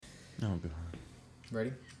Oh, good.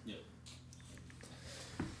 Ready? Yep.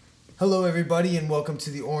 Hello, everybody, and welcome to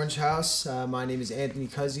the Orange House. My name is Anthony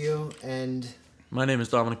Cuzio, and My name is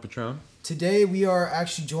Dominic Patron. today we are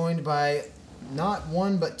actually joined by not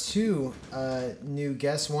one but two new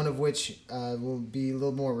guests, one of which will be a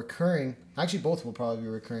little more recurring. Actually, both will probably be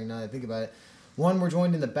recurring now that I think about it. One, we're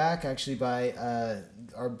joined in the back actually by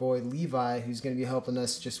our boy Levi, who's going to be helping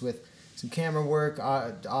us just with some camera work,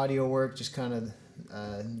 audio work, just kind of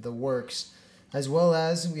the works. As well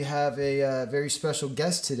as we have a very special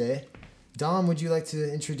guest today. Dom, would you like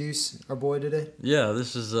to introduce our boy today? Yeah,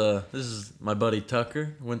 this is my buddy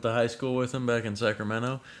Tucker. Went to high school with him back in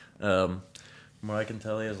Sacramento. From what I can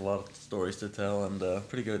tell, he has a lot of stories to tell and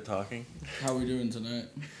pretty good at talking. How we doing tonight?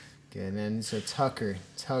 Good, man. So Tucker,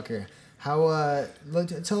 how?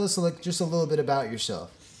 Tell us just a little bit about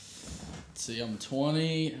yourself. Let's see, I'm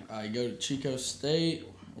 20. I go to Chico State.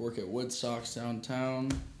 Work at Woodstocks downtown.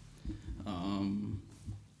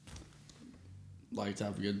 Like to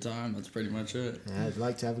have a good time. That's pretty much it. Yeah, I'd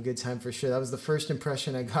like to have a good time for sure. That was the first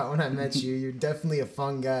impression I got when I met you. You're definitely a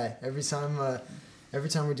fun guy. Every time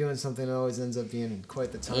we're doing something, it always ends up being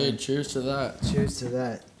quite the time. Hey, cheers to that. Cheers to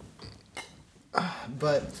that.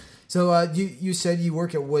 But so you said you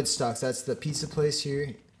work at Woodstocks. That's the pizza place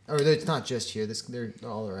here, or it's not just here. They're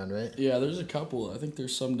all around, right? Yeah, there's a couple. I think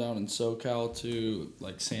there's some down in SoCal too,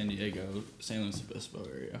 like San Diego, San Luis Obispo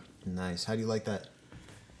area. Nice. How do you like that?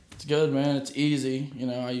 It's good, man. It's easy. You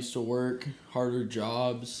know, I used to work harder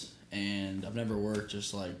jobs, and I've never worked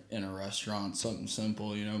just like in a restaurant, something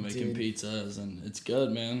simple, you know, making pizzas, and it's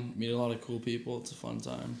good, man. Meet a lot of cool people. It's a fun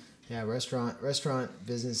time. Yeah, restaurant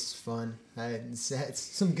business is fun. It's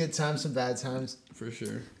some good times, some bad times. For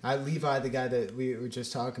sure. Levi, the guy that we were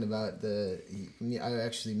just talking about, I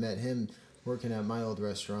actually met him working at my old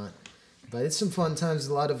restaurant. But it's some fun times.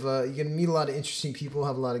 A lot of you're gonna meet a lot of interesting people,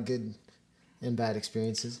 have a lot of good and bad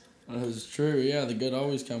experiences. That's true. Yeah, the good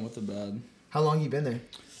always come with the bad. How long you been there?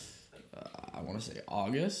 I want to say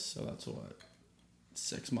August, so that's what,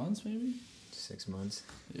 6 months maybe? 6 months.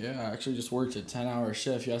 Yeah, I actually just worked a 10-hour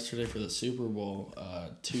shift yesterday for the Super Bowl,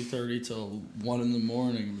 2:30 till 1 in the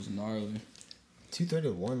morning. It was gnarly. 2:30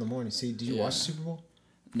 to 1 in the morning. See, did you watch the Super Bowl?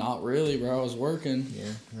 Not really, bro. I was working.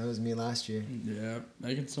 Yeah, that was me last year. Yeah,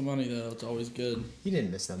 making some money though. It's always good. You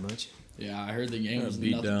didn't miss that much. Yeah, I heard the game was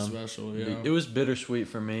beat nothing down. special. Yeah, It was bittersweet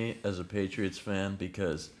for me as a Patriots fan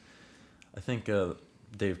because I think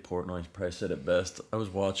Dave Portnoy probably said it best. I was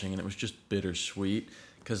watching and it was just bittersweet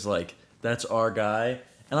because like that's our guy,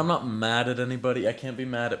 and I'm not mad at anybody. I can't be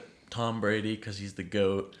mad at Tom Brady because he's the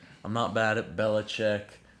GOAT. I'm not mad at Belichick.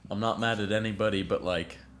 I'm not mad at anybody, but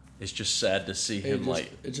like it's just sad to see him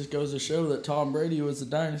It just goes to show that Tom Brady was the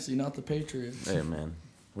dynasty, not the Patriots. Hey man,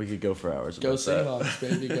 we could go for hours. Go about that. Seahawks,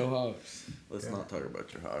 baby, go Hawks. Let's not talk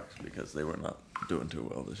about your Hawks because they were not doing too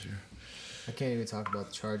well this year. I can't even talk about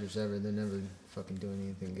the Chargers ever. They're never fucking doing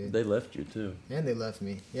anything good. They left you too. And they left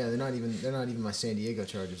me. Yeah, they're not even my San Diego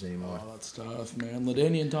Chargers anymore. Oh, that's tough, man.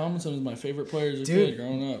 LaDainian Tomlinson was my favorite player as a Dude, kid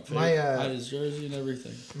growing up. my, had his jersey and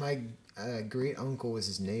everything. My great uncle was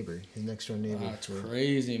his neighbor, his next door neighbor. That's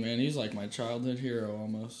crazy, man. He's like my childhood hero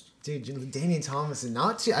almost. Dude, Daniel Thomason.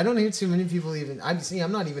 I don't hear too many people even. I'm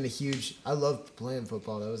not even a huge. I love playing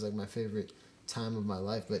football. That was like my favorite time of my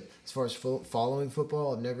life. But as far as following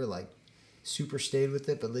football, I've never like super stayed with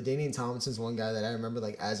it. But LaDainian Tomlinson's one guy that I remember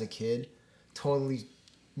like as a kid, totally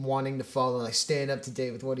wanting to follow, like staying up to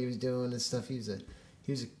date with what he was doing and stuff. He was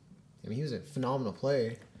a phenomenal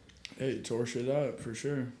player. Hey, tore shit up for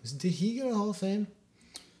sure. Did he get a Hall of Fame?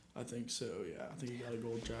 I think so. Yeah, I think he got a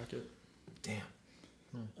gold jacket. Damn.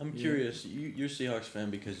 I'm curious. You're a Seahawks fan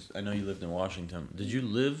because I know you lived in Washington. Did you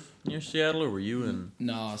live near Seattle or were you in?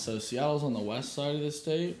 Nah, so Seattle's on the west side of the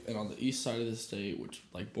state, and on the east side of the state, which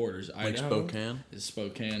like borders Idaho. Like Spokane? Is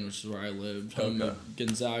Spokane, which is where I lived. Home of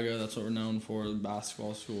Gonzaga, that's what we're known for, the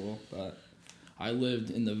basketball school. But I lived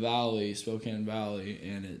in the valley, Spokane Valley,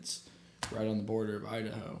 and it's right on the border of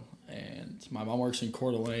Idaho. And my mom works in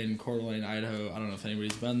Coeur d'Alene, Idaho. I don't know if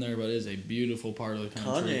anybody's been there, but it is a beautiful part of the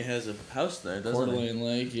country. Kanye has a house there, doesn't Coeur d'Alene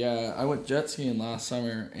Lake, yeah. I went jet skiing last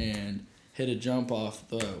summer and hit a jump off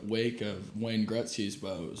the wake of Wayne Gretzky's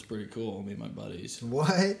boat. It was pretty cool, me and my buddies.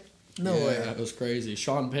 What? No way. Yeah, it was crazy.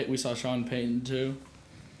 We saw Sean Payton, too.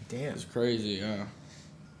 Damn. It was crazy, yeah.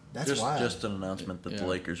 That's wild. Just an announcement that the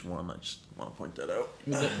Lakers won. I just want to point that out.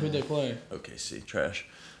 Who'd they play? OKC, trash.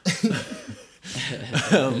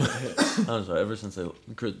 I'm sorry. Ever since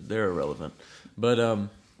they're irrelevant, but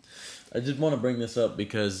I did want to bring this up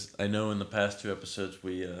because I know in the past 2 episodes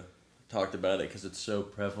we talked about it because it's so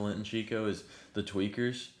prevalent in Chico is the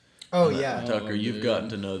tweakers. Oh yeah. Tucker, you've dude. gotten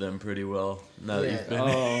to know them pretty well now that Yeah. you've been.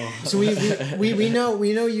 Oh. So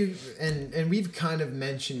we know you, and we've kind of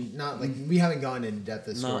mentioned, not like we haven't gone into depth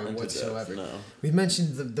of the story Not into whatsoever. depth, no. We've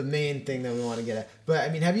mentioned the main thing that we want to get at. But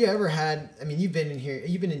I mean, have you ever had? I mean, you've been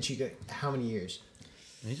in Chico how many years?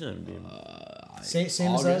 He's gonna be. Same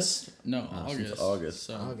as us. No, Since August. August.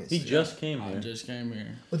 So August. He just came I here. just came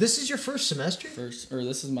here. Well, this is your first semester,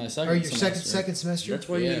 This is my second. or your semester. second semester. That's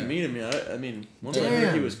why you Yeah. didn't meet him. I mean, once I heard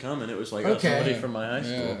Damn. he was coming, it was like Okay. somebody from my high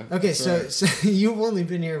school. Yeah. Okay, That's so right. so you've only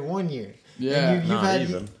been here 1 year. Yeah. And you've Not had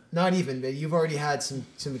even. not even, but you've already had some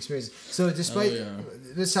experience. So despite yeah.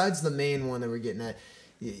 besides the main one that we're getting at,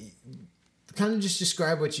 kind of just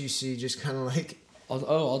describe what you see. Just kind of like I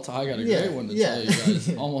got a Yeah, great one to yeah. tell you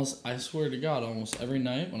guys. Almost, I swear to God, almost every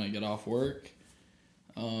night when I get off work,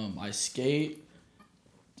 I skate,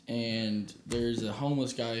 and there's a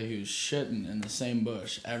homeless guy who's shitting in the same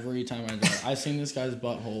bush every time I drive. I've seen this guy's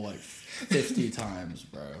butthole like 50 times,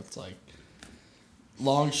 bro. It's like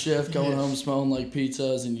long shift, going home smelling like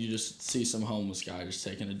pizzas, and you just see some homeless guy just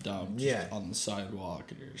taking a dump just on the sidewalk,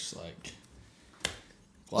 and you're just like,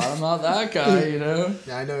 glad I'm not that guy, you know?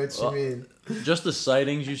 I know what you mean. Just the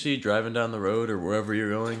sightings you see driving down the road or wherever you're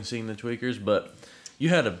going, seeing the tweakers, but you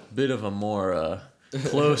had a bit of a more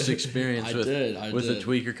close experience I with did. a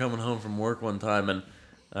tweaker coming home from work one time, and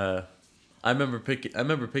I remember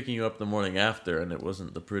picking you up the morning after, and it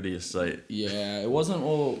wasn't the prettiest sight. Yeah, it wasn't.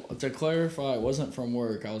 Well, to clarify, it wasn't from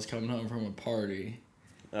work. I was coming home from a party,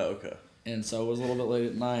 Oh, okay. and so it was a little bit late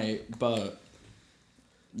at night. But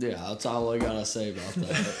yeah, that's all I gotta say about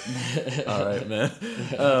that. All right,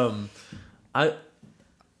 man.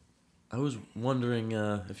 I was wondering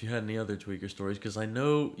if you had any other tweaker stories, because I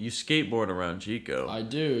know you skateboard around Chico. I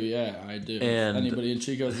do, yeah, I do. And- if anybody in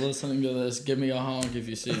Chico's listening to this, give me a honk if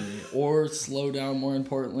you see me, or slow down. More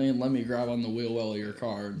importantly, and let me grab on the wheel well of your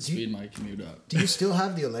car and speed my commute up. Do you still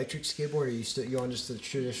have the electric skateboard, or you on just the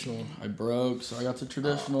traditional? I broke, so I got the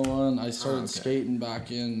traditional one. I started okay. skating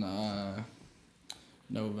back in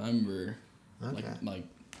November, Okay. like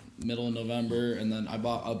middle of November, and then I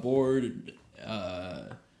bought a board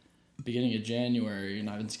beginning of January, and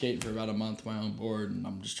I've been skating for about a month, my own board, and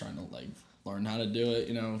I'm just trying to like learn how to do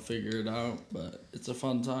it, figure it out. But it's a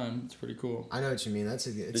fun time. It's pretty cool. I know what you mean. That's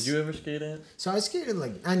a good. Did you ever skate at? So I skated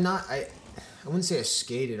I wouldn't say I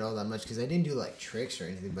skated all that much because I didn't do like tricks or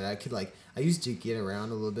anything, but I used to get around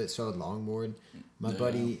a little bit, so I would longboard. My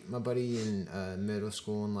buddy in middle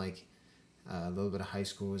school and like a little bit of high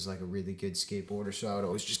school was like a really good skateboarder, so I would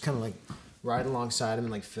always just kind of like ride alongside him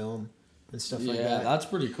and like film and stuff like that. Yeah, that's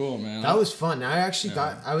pretty cool, man. That was fun. I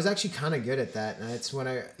was actually kind of good at that. And that's when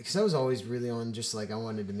because I was always really on just like, I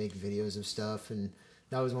wanted to make videos of stuff. And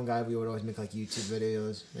that was one guy we would always make like YouTube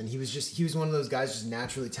videos. And he was one of those guys just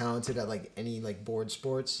naturally talented at like any like board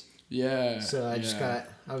sports. Yeah. So I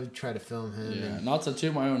would try to film him. Yeah, And not to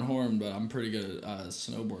toot my own horn, but I'm pretty good at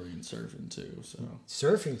snowboarding and surfing too. So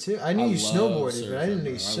surfing too. I knew you love snowboarded, but I didn't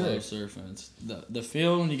know you bro. I love surfed. surfing. It's the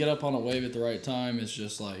feeling when you get up on a wave at the right time is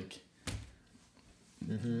just like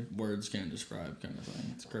words can't describe kind of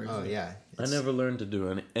thing. It's crazy. Oh yeah. I never learned to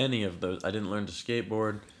do any of those. I didn't learn to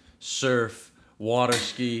skateboard, surf, water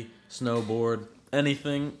ski, snowboard,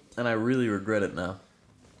 anything, and I really regret it now.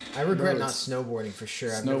 I regret Bro, not snowboarding for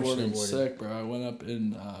sure. I've never Snowboarding's snowboarded. sick, bro. I went up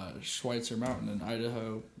in Schweitzer Mountain in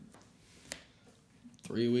Idaho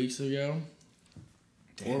 3 weeks ago.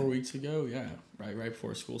 Damn. 4 weeks ago, yeah. Right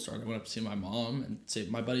before school started. I went up to see my mom and see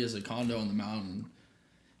my buddy has a condo on the mountain.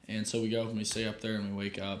 And so we go up and we stay up there and we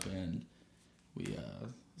wake up and we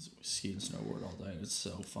ski and snowboard all day. It's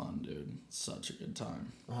so fun, dude. It's such a good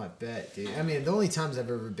time. Oh, I bet, dude. I mean, the only times I've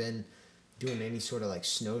ever been doing any sort of like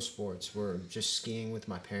snow sports were just skiing with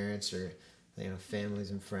my parents or families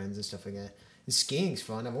and friends and stuff like that. And skiing's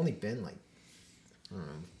fun. I've only been like, I don't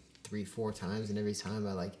know, 3-4 times, and every time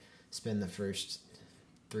I like spend the first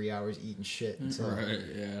 3 hours eating shit. So, Right,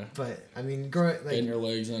 yeah. but I mean, growing like Getting your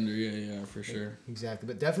legs under you, yeah, for sure. exactly.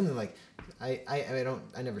 But definitely like I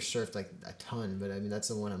never surfed like a ton, but I mean that's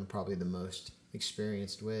the one I'm probably the most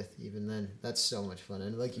experienced with. Even then, that's so much fun.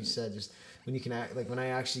 And like you said, just when you can act like when I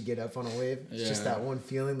actually get up on a wave, it's just Yeah. that one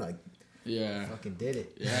feeling like Yeah. I fucking did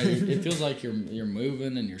it. Yeah, it feels like you're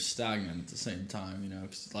moving and you're stagnant at the same time,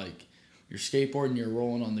 because like you're skateboarding, you're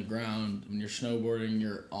rolling on the ground. When you're snowboarding,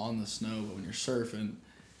 you're on the snow. But when you're surfing,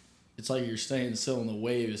 it's like you're staying still and the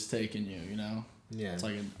wave is taking you, Yeah. It's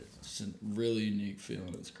like it's a really unique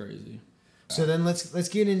feeling. It's crazy. So then let's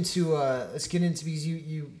get into because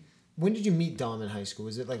you when did you meet Dom in high school?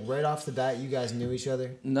 Was it like right off the bat you guys knew each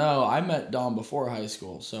other? No, I met Dom before high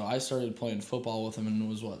school. So I started playing football with him in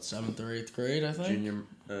was 7th or 8th grade, I think.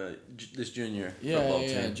 Junior Yeah, football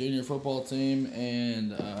team. junior football team,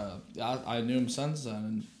 and I knew him since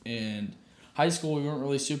then. And high school we weren't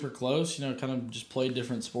really super close, kind of just played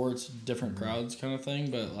different sports, different crowds kind of thing.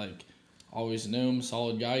 But like, always knew him,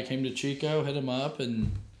 solid guy. Came to Chico, hit him up,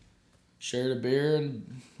 and shared a beer,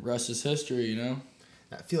 and rest is history.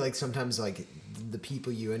 I feel like sometimes like the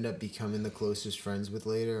people you end up becoming the closest friends with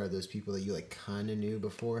later are those people that you like kind of knew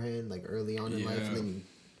beforehand, like early on in life, and then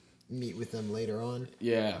you meet with them later on.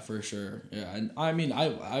 Yeah, for sure. Yeah, and I mean, I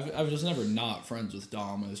was never not friends with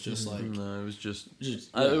Dom. It was just like No, it was just yeah.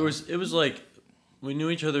 it was like we knew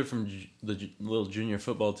each other from the little junior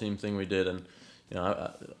football team thing we did, and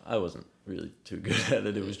I wasn't really too good at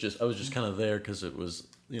it. It was just I was just kind of there because it was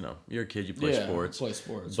you're a kid, you play sports. Play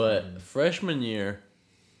sports. But freshman year,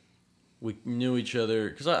 we knew each other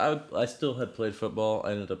because I still had played football.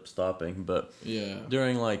 I ended up stopping, but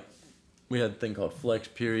during like we had a thing called flex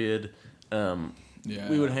period.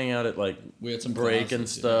 We would hang out at like we had some break classes, and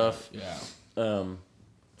stuff. Yeah.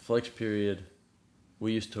 Flex period.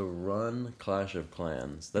 We used to run Clash of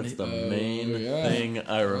Clans. That's the main thing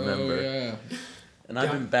I remember. Oh, yeah. And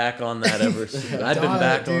I've been back on that ever since. I've been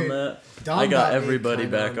back on that. I got everybody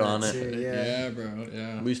back on it. Too, yeah, bro.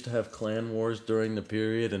 Yeah. We used to have clan wars during the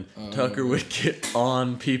period, and Tucker would get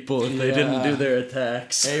on people if they didn't do their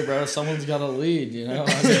attacks. Hey, bro, someone's got to lead.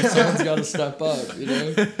 Someone's got to step up.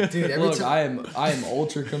 Dude, every time I am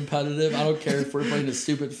ultra competitive. I don't care if we're playing a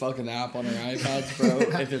stupid fucking app on our iPads, bro.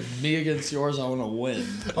 If it's me against yours, I want to win.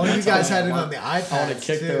 Oh, you guys had it on the iPad. I want to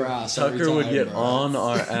kick their ass. Tucker would get on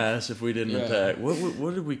our ass if we didn't attack.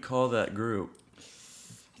 What did we call that group?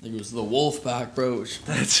 I think it was the Wolf Pack, bro.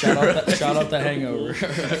 Shout out the Hangover.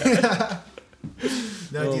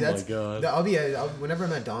 No, dude, my God. Whenever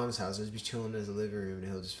I'm at Dom's house, I'll just be chilling in his living room,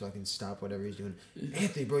 and he'll just fucking stop whatever he's doing.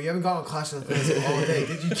 Anthony, bro, you haven't gone on Clash of Clans all day.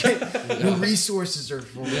 Did you get your resources are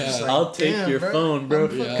full? Yeah. Like, I'll take your phone, bro,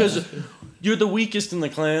 because you're the weakest in the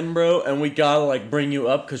clan, bro, and we gotta like bring you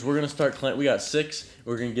up because we're gonna start clan. We got 6.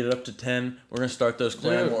 We're gonna get it up to 10. We're gonna start those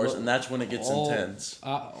clan wars, and that's when it gets intense.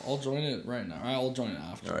 I'll join it right now. I'll join it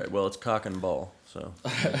after. All right. Well, it's cock and ball, so.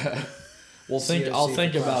 I'll think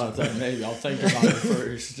about it then. Maybe I'll think about it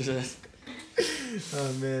first.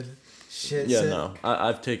 Oh man, shit. Yeah, no,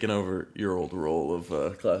 I've taken over your old role of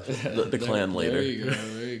the clan leader.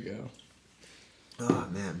 There you go. Oh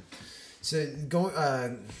man, so going.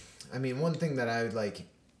 I mean, one thing that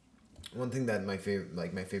my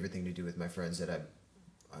favorite thing to do with my friends that I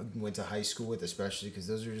went to high school with, especially because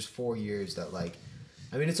those are just 4 years that like.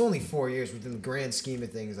 I mean, it's only 4 years within the grand scheme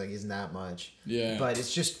of things, like, isn't that much. Yeah. But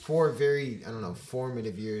it's just 4 very,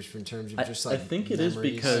 formative years in terms of just, like, I think it memories. is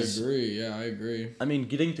because... I agree. I mean,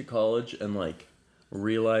 getting to college and, like,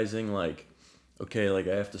 realizing, like, okay, like,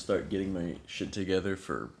 I have to start getting my shit together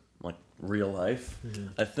for, like, real life. Mm-hmm.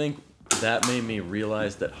 I think that made me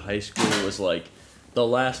realize that high school was, like, the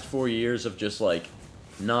last 4 years of just, like,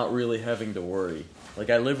 not really having to worry. Like,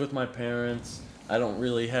 I live with my parents... I don't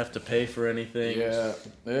really have to pay for anything. Yeah.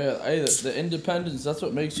 Hey, the independence, that's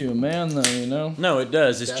what makes you a man, though, No, it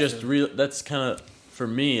does. It's just real. That's kind of, for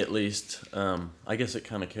me at least, I guess it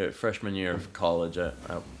kind of carried. Freshman year of college, I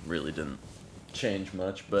really didn't change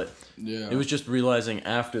much. But it was just realizing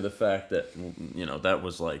after the fact that, that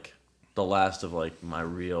was like the last of like my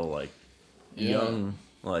real, like, young,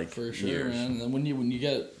 like, for sure, years. Man. And then when you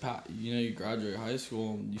get, you graduate high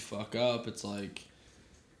school and you fuck up, it's like...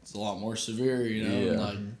 It's a lot more severe, and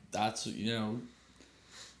like that's you're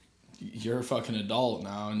a fucking adult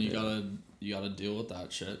now, and you gotta deal with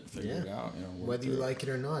that shit, figure it out, whether you like it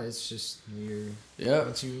or not. It's just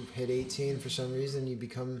once you hit 18 for some reason, you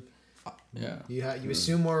become you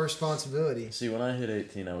assume more responsibility. See, when I hit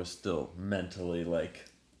 18, I was still mentally like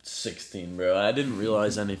 16, bro. I didn't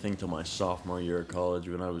realize anything till my sophomore year of college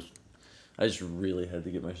when I just really had to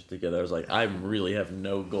get my shit together. I was like, I really have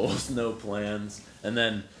no goals, no plans. And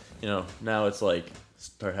then, now it's like,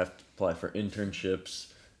 have to apply for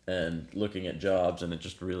internships and looking at jobs, and it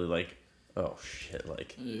just really like, oh shit,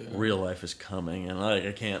 like real life is coming, and like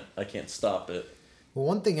I can't stop it. Well,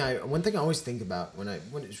 one thing I always think about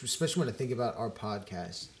especially when I think about our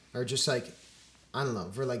podcast, or just like, I don't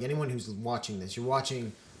know, for like anyone who's watching this, you're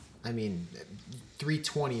watching. I mean, 3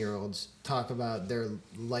 20-year-olds talk about their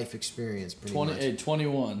life experience pretty much.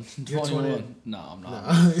 21. You're 21. No, I'm not.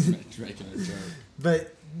 I'm just making a joke.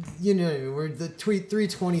 But, we're the 3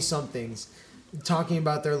 20-somethings talking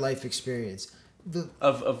about their life experience.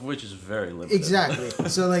 Of which is very limited. Exactly.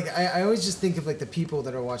 So, like, I always just think of, like, the people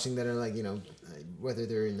that are watching that are, like, whether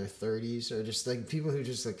they're in their 30s or just like people who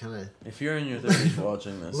just like kind of If you're in your 30s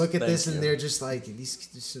watching this, look at this thank and you. they're just like these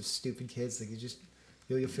just some stupid kids. Like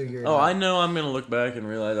you'll figure it Oh, out. I know I'm gonna look back and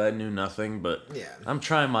realize I knew nothing, but Yeah. I'm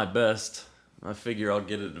trying my best. I figure I'll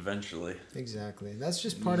get it eventually. Exactly. That's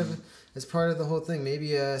just part of it. That's part of the whole thing.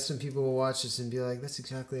 Maybe some people will watch this and be like, "That's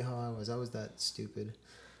exactly how I was. I was that stupid."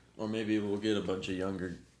 Or maybe we'll get a bunch of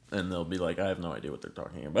younger, and they'll be like, I have no idea what they're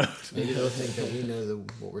talking about. Maybe they'll think that we know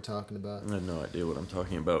what we're talking about. I have no idea what I'm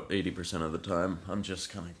talking about 80% of the time. I'm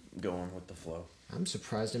just kind of going with the flow. I'm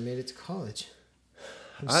surprised I made it to college.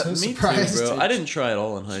 I'm Me surprised. too, bro. I didn't try it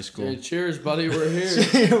all in high school. Hey, cheers, buddy. We're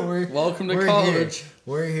here. Welcome to we're college. Here.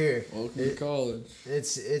 We're here. Welcome to college.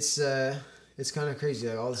 It's kind of crazy.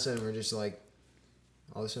 Like all of a sudden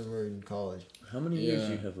we're in college. How many years Yeah.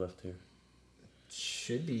 do you have left here?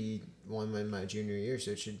 Should be one in my junior year,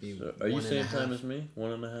 so it should be. So are you 1.5. same time as me?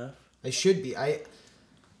 1.5? I should be.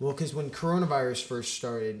 Well, because when coronavirus first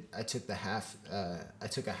started, I took the half. I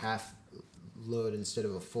took a half load instead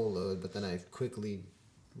of a full load, but then I quickly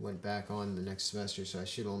went back on the next semester, so I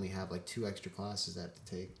should only have like 2 extra classes I have to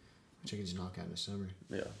take, which I can just knock out in the summer.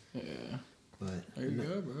 Yeah. Yeah. But There you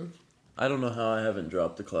go, bro. I don't know how I haven't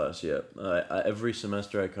dropped the class yet. Every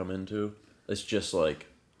semester I come into, it's just like,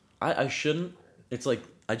 I shouldn't. It's like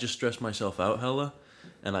I just stress myself out hella,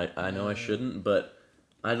 and I know I shouldn't, but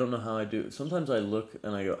I don't know how I do. Sometimes I look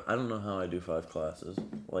and I go, I don't know how I do 5 classes.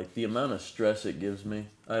 Like the amount of stress it gives me,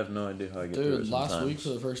 I have no idea how I get through it Dude, sometimes. last week for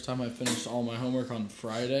the first time I finished all my homework on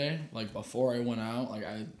Friday. Like before I went out, like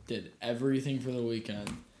I did everything for the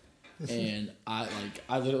weekend. And I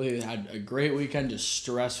literally had a great weekend, just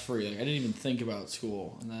stress free. Like I didn't even think about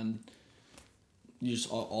school. And then you just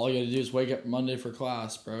all you gotta do is wake up Monday for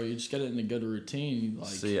class, bro. You just get it in a good routine. Like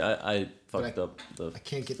See, I fucked up the I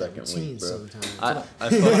can't get that second routine week, bro. sometimes. I fucked up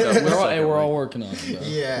the we're second all week. working on it, bro.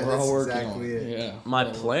 Yeah, we're that's all working exactly on it. it. Yeah. My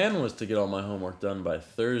Well, plan was to get all my homework done by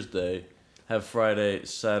Thursday, have Friday,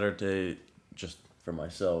 Saturday just for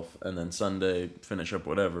myself, and then Sunday finish up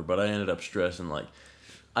whatever. But I ended up stressing like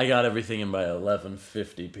I got everything in by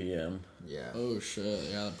 11:50 p.m. Yeah. Oh shit!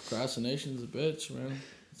 Yeah, procrastination's a bitch, man.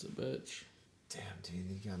 It's a bitch. Damn, dude,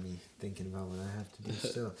 you got me thinking about what I have to do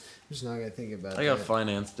still. I'm just not gonna think about I got that.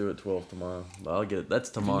 finance due at 12 tomorrow. But I'll get it. That's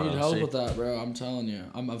If tomorrow. you need help see? with that, bro, I'm telling you,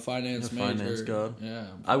 I'm a finance You're a major. finance god? Yeah.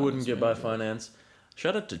 I wouldn't get by major. finance.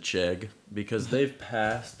 Shout out to Chegg because they've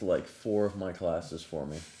passed like 4 of my classes for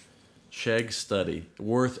me. Chegg study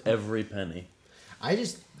worth every penny.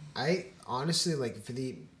 I honestly like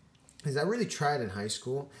because I really tried in high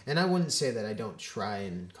school, and I wouldn't say that I don't try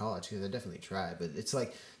in college because I definitely try, but it's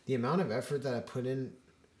like the amount of effort that I put in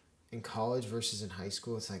college versus in high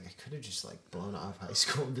school. It's like I could have just like blown off high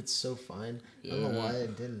school and been so fine. I don't know why I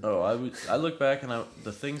didn't. Oh, I look back and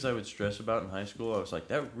the things I would stress about in high school, I was like,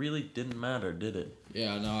 that really didn't matter, did it?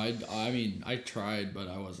 Yeah, no, I mean, I tried, but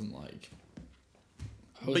I wasn't like.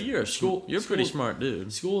 But you're a pretty smart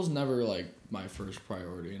dude. School's never like my first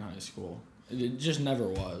priority in high school. It just never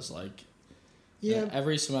was. Like, Yeah.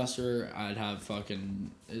 every semester I'd have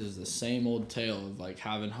fucking is the same old tale of like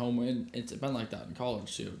having homework. It's been like that in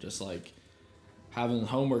college too. Just like having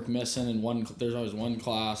homework missing in there's always one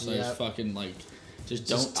class. I Yeah. just fucking like Just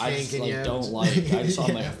I just tanking like you. don't like. I just I'm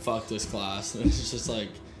Yeah. like fuck this class. And it's just like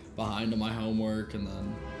behind on my homework and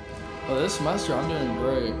then. But this semester I'm doing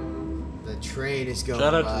great. The train is going.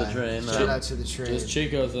 Shout out by. to the train. Shout out to the train. Just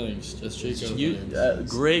Chico things. Just Chico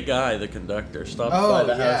things. Great guy, the conductor. Stopped Oh, by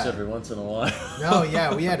the house yeah. every once in a while. No,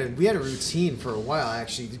 yeah, we had a routine for a while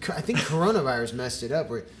actually. I think coronavirus messed it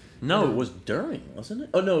up. No, it was during, wasn't it?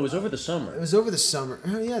 Oh no, it was over the It summer. was over the summer.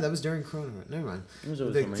 Oh yeah, that was during coronavirus. Never mind. It was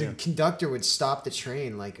over the the summer. Yeah. conductor would stop the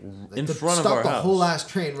train In front of stop our the house. whole last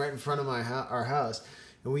train right in front of our house,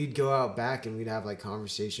 and we'd go out back and we'd have like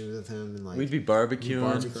conversations with him and like We'd be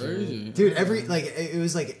barbecuing. Crazy. Dude, it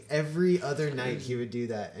was like every other night he would do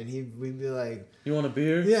that, and we'd be like, You want a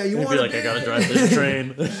beer? Yeah, you He'd want be a like, I beer? gotta drive this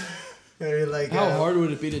train. and like How hard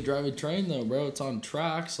would it be to drive a train though, bro? It's on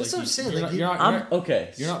tracks. That's like what I'm saying, You're like, not, you're not,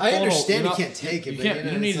 Okay. you're not I pulling understand you're you can't take it, You but, can't. you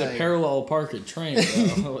know, You need it's to like- parallel park a train,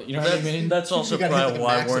 bro. You know what I mean? That's also You gotta probably hit the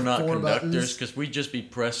why max we're of not 4 conductors, buttons. because we just be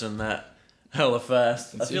pressing that hella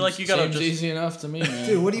fast. I feel like you gotta Seems just. easy enough to me, man.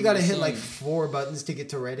 Dude, what do you I'm got to just hit like saying. 4 buttons to get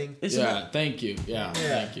to Reading? Isn't Yeah, it? thank you. Yeah,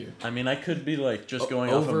 thank you. I mean, I could be like just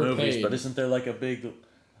going off of movies, Overpaid. but isn't there like a big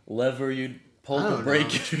lever you'd pull I to don't break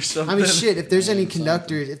know. it or something? I mean, shit. If there's any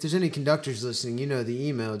Something. conductors listening, you know the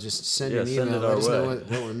email. Just send an Yeah, email. send it Let our us know way.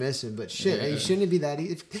 what we're missing. But shit, Yeah. shouldn't it be that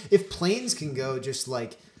easy? If planes can go just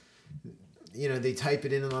like they type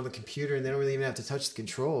it in on the computer and they don't really even have to touch the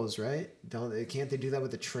controls, right? Can't they do that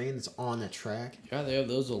with a train that's on the track? Yeah, they have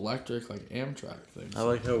those electric like Amtrak things. I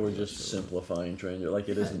like how we're just simplifying train. Like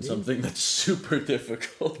it isn't something that's super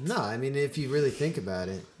difficult. No, I mean if you really think about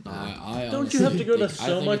it. No, I don't you have to go to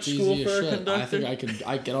so much it's school easy for as a shit. conductor? I think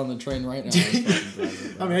I get on the train right now. And fucking drive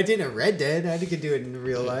it, I mean, I did it in Red Dead. I could do it in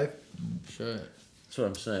real life. shit. That's what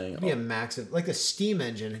I'm saying. It'd be a max of like a steam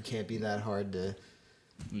engine. It can't be that hard to.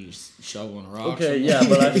 You're just shoveling rocks. Okay, yeah,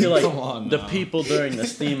 but I feel like Come on the now. people during the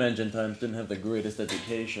steam engine times didn't have the greatest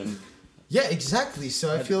education. Yeah, exactly.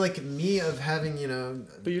 So I feel like me of having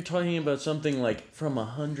But you're talking about something like from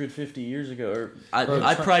 150 years ago, or Bro,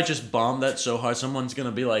 I probably just bombed that so hard. Someone's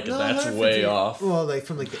gonna be like, No, "That's 150 way off." Well, like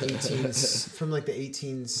from like the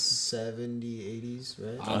 1870s, 80s,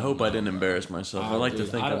 right? I hope I didn't embarrass myself. I like to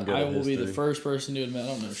think I'm good I at will be history. the first person to admit I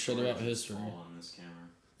don't know shit about history. On this camera.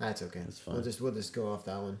 That's okay. That's fine. We'll just go off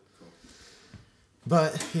that one.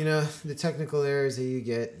 But the technical errors that you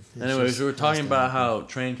get. Anyways, we were talking about how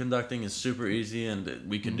train conducting is super easy and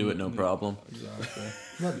we can do it no problem. Exactly.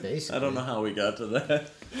 Not basically. I don't know how we got to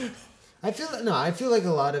that. I feel like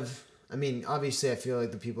a lot of. I mean, obviously, I feel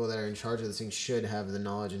like the people that are in charge of this thing should have the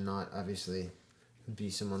knowledge and not obviously be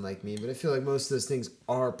someone like me. But I feel like most of those things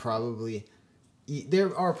are probably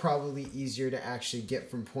easier to actually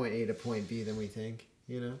get from point A to point B than we think.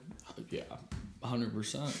 Yeah,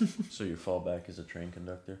 100%. So your fallback is a train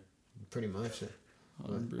conductor? Pretty much.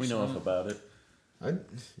 100%. We know enough about it.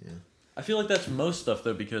 Yeah. I feel like that's most stuff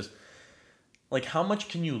though, because like how much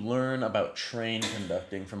can you learn about train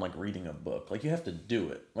conducting from like reading a book? Like you have to do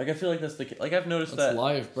it. Like I feel like that's like I've noticed That's that.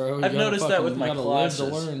 life, bro. I've noticed that with my you gotta classes. live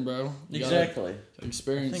to learn, bro. You Exactly. gotta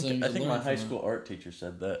experience things. I think and my learn high from school art teacher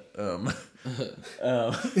said that.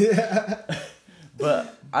 Yeah.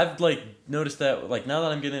 But I've like noticed that like now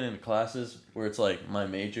that I'm getting into classes where it's like my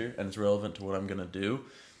major and it's relevant to what I'm gonna do,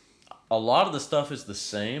 a lot of the stuff is the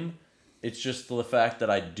same. It's just the fact that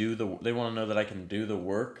they want to know that I can do the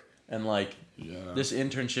work and like this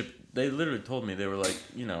internship. They literally told me they were like,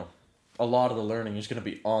 a lot of the learning is gonna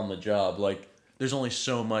be on the job. Like there's only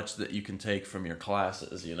so much that you can take from your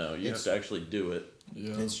classes. You have to actually do it.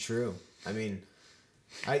 Yeah. It's true. I mean,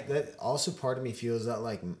 that also part of me feels that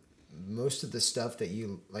like most of the stuff that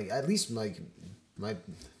you like, at least like my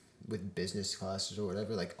with business classes or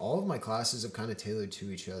whatever, like all of my classes have kind of tailored to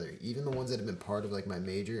each other, even the ones that have been part of like my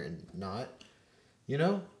major and not,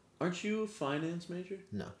 Aren't you a finance major?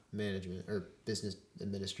 No, management or business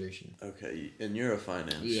administration. Okay, and you're a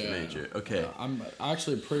finance major. Okay. Yeah, I'm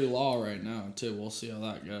actually pre-law right now too. We'll see how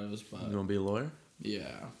that goes, but You want to be a lawyer? yeah.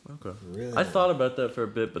 Okay. Really? I thought about that for a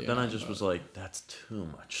bit, but then Yeah, I just was like, that's too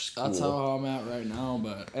much school. That's how I'm at right now,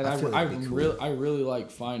 but I feel like it'd be cool. I really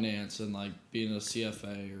like finance and like being a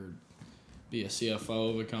CFA or be a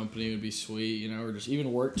CFO of a company would be sweet, or just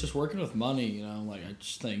even working with money, like I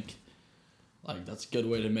just think like that's a good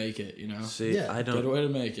way to make it, See, Yeah. I Good don't. way to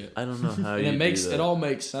make it. I don't know how And you do that. it all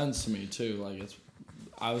makes sense to me too. Like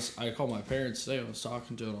I called my parents today. I was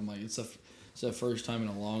talking to them. I'm like, it's the first time in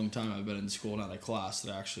a long time I've been in school and had a class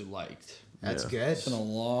that I actually liked. That's Yeah. good. It's been a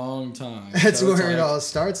long time. That's So it's where it like- all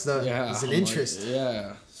starts, though. Yeah, It's an I'm like, interest.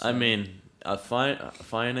 yeah. I mean,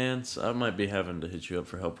 finance. I might be having to hit you up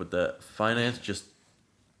for help with that. Finance,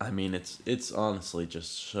 it's honestly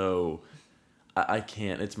just so. I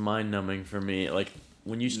can't. It's mind numbing for me. Like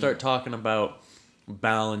when you start talking about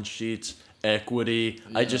balance sheets, equity,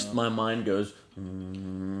 my mind goes,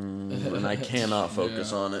 and I cannot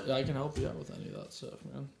focus on it. Yeah, I can help you out with any of that stuff,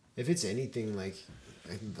 man. If it's anything like,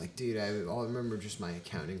 dude, I remember just my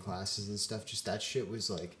accounting classes and stuff. Just that shit was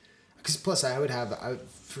like, because plus I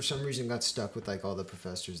for some reason got stuck with like all the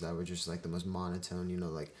professors that were just like the most monotone,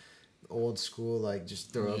 like old school, like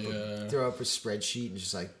just throw up a spreadsheet and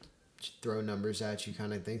just like throw numbers at you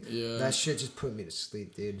kind of thing. Yeah. That shit just put me to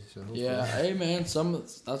sleep, dude. So hopefully. Yeah, hey man,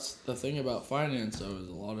 that's the thing about finance though, is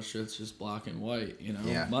a lot of shit's just black and white,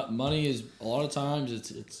 Yeah. Money is a lot of times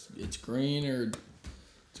it's green or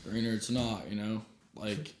it's not,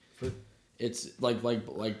 like it's like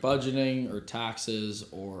budgeting or taxes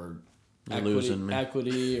or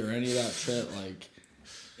equity or any of that shit. Like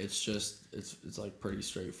it's just it's like pretty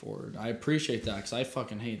straightforward. I appreciate that because I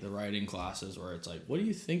fucking hate the writing classes where it's like, what do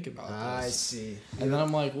you think about this? I see. And then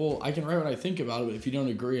I'm like, well, I can write what I think about it, but if you don't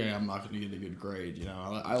agree, I'm not going to get a good grade.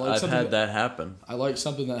 I like I've had that happen. I like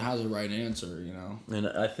something that has a right answer. And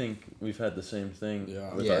I think we've had the same thing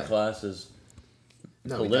with Yeah. our classes.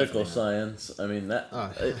 No, we Political definitely have. science. I mean that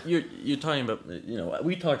Oh. you're talking about.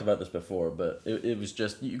 We talked about this before, but it was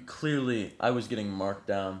just you clearly. I was getting marked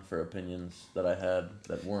down for opinions that I had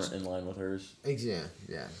that weren't in line with hers. Yeah,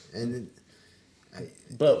 and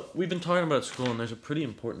But we've been talking about school, and there's a pretty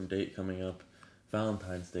important date coming up.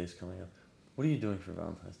 Valentine's Day's coming up. What are you doing for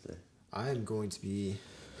Valentine's Day? I am going to be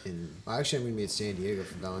I'm going to be in San Diego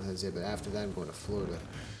for Valentine's Day, but after that I'm going to Florida.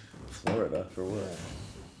 Florida? For what?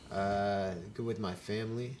 Go with my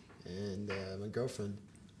family and my girlfriend.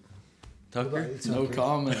 Tucker? No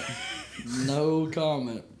comment. No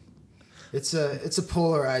comment. It's a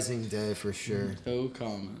polarizing day for sure. No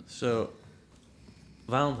comment. So,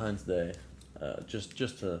 Valentine's Day,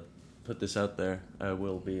 just to put this out there, I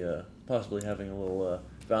will be possibly having a little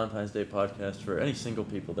Valentine's Day podcast for any single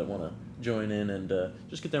people that want to join in and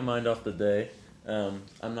just get their mind off the day.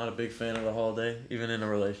 I'm not a big fan of the holiday, even in a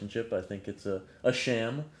relationship. I think it's a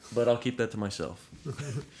sham, but I'll keep that to myself.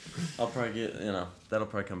 I'll probably get, that'll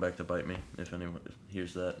probably come back to bite me if anyone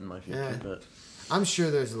hears that in my future. Yeah. But I'm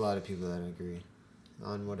sure there's a lot of people that agree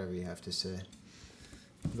on whatever you have to say.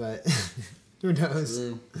 But who knows?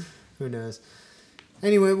 True. Who knows?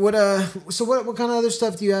 Anyway, what kind of other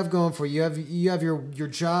stuff do you have going for you? You have your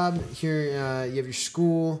job here. You have your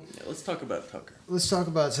school. yeah, let's talk about Tucker. Let's talk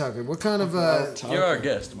about Tucker. What kind of You're our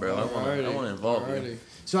guest, bro. I want to involve you. Alrighty.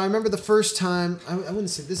 So I remember the first time. I wouldn't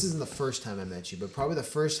say this isn't the first time I met you, but probably the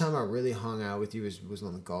first time I really hung out with you was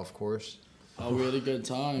on the golf course. Oh, we had a good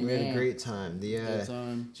time. We had a great time. Good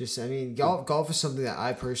time. Just I mean, golf is something that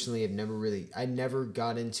I personally have never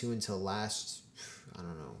got into until last. I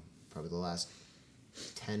don't know, probably the last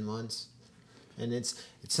 10 months, and it's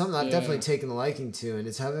something I've definitely taken a liking to, and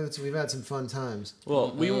we've had some fun times.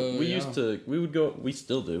 Well, we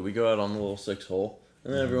still do. We go out on the little 6-hole,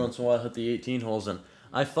 and then every once in a while hit the 18 holes, and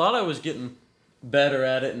I thought I was getting better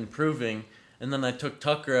at it and improving, and then I took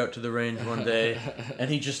Tucker out to the range one day, and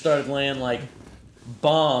he just started laying like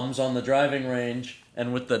bombs on the driving range,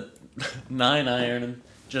 and with the 9-iron, and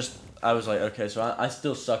I was like, okay, so I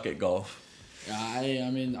still suck at golf. Yeah,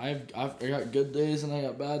 I mean, I got good days and I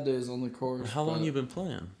got bad days on the course. How long you been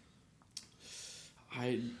playing?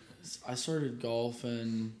 I started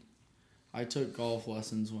golfing. I took golf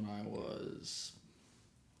lessons when I was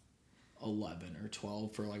 11 or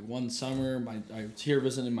 12 for like one summer. I was here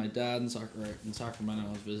visiting my dad in Sacramento.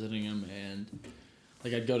 I was visiting him, and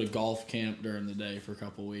like I'd go to golf camp during the day for a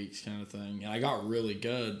couple weeks, kind of thing. And I got really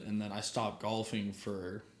good, and then I stopped golfing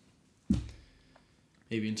for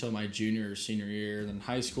maybe until my junior or senior year. Then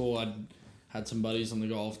high school, I'd had some buddies on the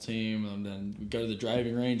golf team, and then we'd go to the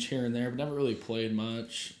driving range here and there, but never really played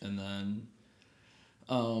much. And then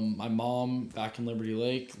my mom, back in Liberty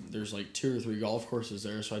Lake, there's like 2 or 3 golf courses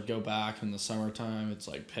there, so I'd go back in the summertime. It's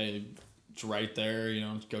like, it's right there,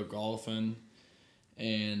 to go golfing.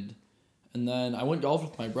 And then I went golf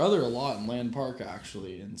with my brother a lot in Land Park,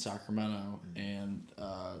 actually, in Sacramento. And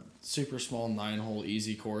super small 9-hole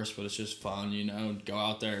easy course, but it's just fun, Go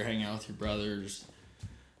out there, hang out with your brothers,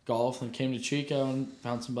 golf. And came to Chico and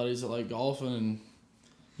found some buddies that like golfing.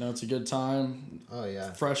 And, it's a good time. Oh,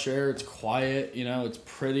 yeah. Fresh air. It's quiet. It's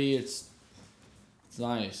pretty. It's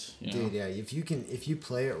nice. Dude, yeah. If you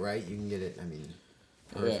play it right, you can get it. I mean,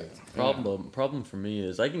 perfect. Yeah. Problem for me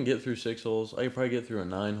is I can get through 6 holes. I can probably get through a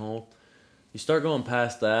 9-hole. You start going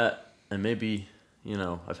past that, and maybe,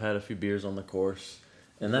 I've had a few beers on the course,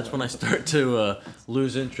 and that's when I start to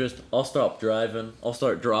lose interest. I'll stop driving. I'll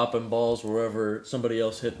start dropping balls wherever somebody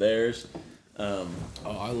else hit theirs.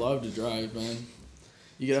 I love to drive, man.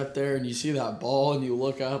 You get up there and you see that ball, and you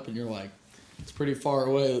look up, and you're like, it's pretty far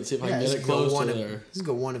away. Let's see if I can get it close to there. This is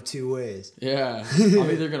go one of 2 ways. Yeah.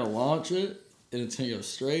 I'm either going to launch it, and it's going to go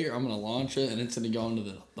straight, or I'm going to launch it, and it's going to go into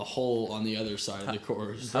the hole on the other side of the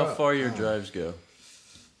course. How far your drives go?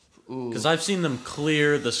 Because I've seen them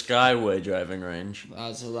clear the Skyway driving range.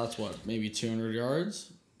 So that's what, maybe 200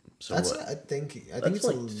 yards? So that's what? I think That's it's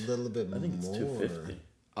like, a little bit more. I think it's 250.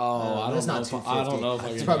 Oh, I don't know. I don't know if I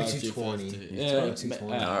can. It's probably drive 220. 250. It's probably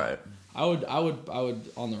 220. All right. I would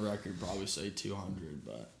on the record probably say 200,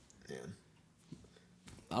 but yeah.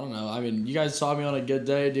 I don't know. I mean, you guys saw me on a good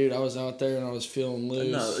day, dude. I was out there and I was feeling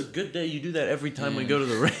loose. No, a good day. You do that every time we go to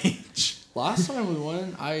the range. Last time we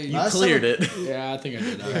went, you cleared it. Yeah, I think I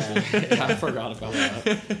did. Actually. Yeah, I forgot about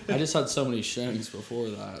that. I just had so many showings before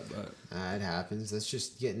that, but It happens. That's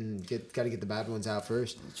just got to get the bad ones out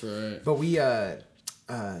first. That's right. But we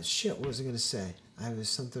shit. What was I gonna say? I was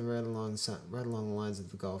something right along the lines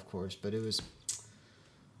of the golf course, but it was,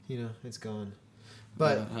 it's gone.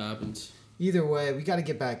 But that happens. Either way, we got to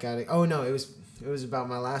get back at it. Oh no, it was about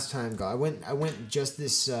my last time golf. I went just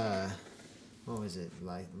this. What was it,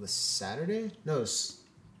 like Saturday? No,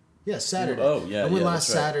 Saturday. Oh yeah. I went yeah, last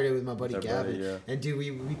that's right. Saturday with my buddy With Gavin, buddy, yeah. and dude,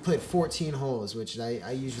 we played 14 holes, which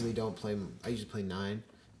I usually don't play. I usually play 9,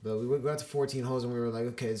 But we got to 14 holes and we were like,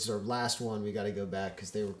 okay, this is our last one. We got to go back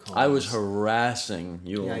because they were calling I was us. harassing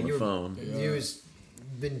you on the phone. You was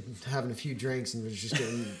been having a few drinks and was just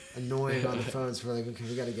getting annoying on the phone. So we're like, okay,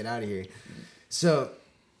 we got to get out of here. So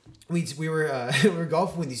we were we were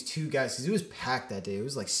golfing with these two guys because it was packed that day. It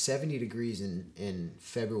was like 70 degrees in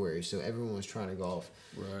February, so everyone was trying to golf.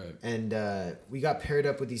 Right. And we got paired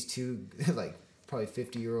up with these two like probably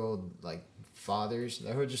 50-year-old like fathers.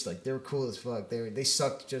 They were just like, they were cool as fuck. They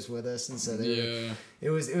sucked just with us, and so it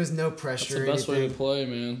was no pressure. That's the best way to play,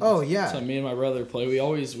 man. Oh yeah. That's how me and my brother play. We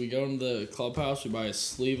go into the clubhouse. We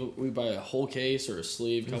buy a whole case or a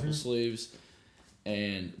sleeve, couple sleeves.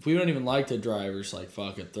 And if we don't even like the drivers, like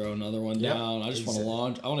fuck it, throw another one down. I just want to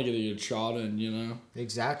launch. I want to get a good shot in, you know.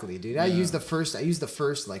 Exactly, dude. I used the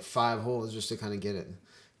first like 5 holes just to kind of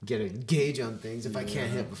get a gauge on things if I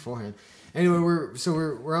can't hit beforehand. Anyway,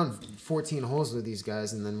 we're on 14 holes with these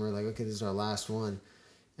guys, and then we're like, okay, this is our last one.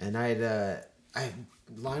 And I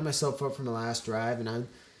lined myself up from the last drive, and I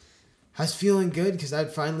was feeling good because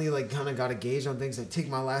I'd finally like kind of got a gauge on things. I take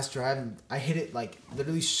my last drive, and I hit it like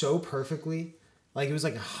literally so perfectly. Like, it was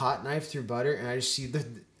like a hot knife through butter, and I just see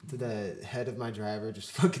the head of my driver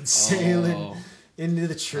just fucking sailing into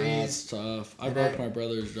the trees. That's tough. I broke my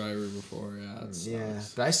brother's driver before,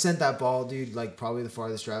 But I sent that ball, dude, like probably the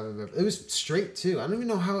farthest drive I've ever... It was straight, too. I don't even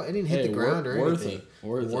know how... I didn't hit the ground or anything.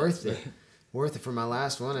 Worth it. Worth it for my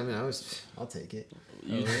last one. I mean, I'll take it.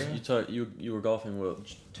 You were golfing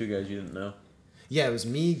with 2 guys you didn't know? Yeah, it was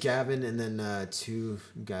me, Gavin, and then 2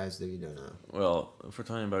 guys that you don't know. Well, if we're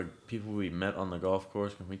talking about people we met on the golf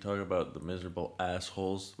course, can we talk about the miserable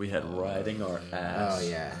assholes we had riding our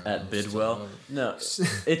ass at Bidwell? No,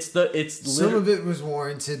 it's some of it was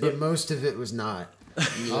warranted, but most of it was not.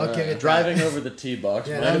 Yeah. I'll give it driving over the tee box.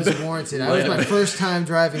 Yeah, that was warranted. That was my first time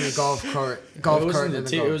driving a golf cart in the golf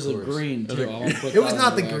course. It was a green too. It was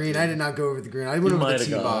not the green. I did not go over the green. I went over the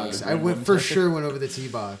tee box. I sure went over the tee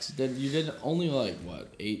box. You did only like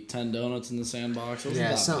what 8-10 donuts in the sandbox.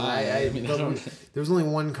 Yeah, something. There was only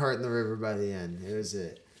one cart in the river by the end. It was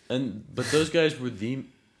it. But those guys were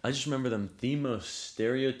I just remember them the most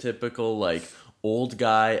stereotypical like old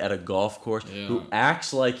guy at a golf course who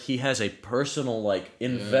acts like he has a personal like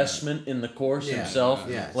investment in the course himself.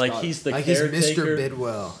 Yeah. Like he's the caretaker. He's Mr.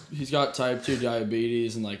 Bidwell. He's got type 2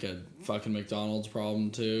 diabetes and like a fucking McDonald's problem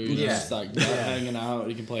too. You know, just like hanging out.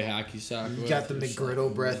 He can play hacky sack. You got the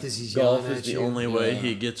McGriddle breath as he's golf yelling at you. Golf is the only way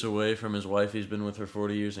he gets away from his wife. He's been with her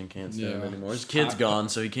 40 years and can't stand him anymore. His kid's gone,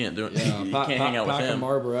 so he can't do it. Yeah. He can't hang out with him. Pack of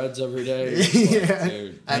Marlboro Reds every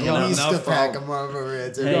day. At least a pack of Marlboro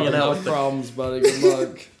Reds. Hanging out with problems, buddy. Good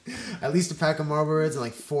luck. At least a pack of Marlboro Reds and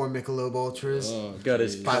like 4 Michelob Ultras. Got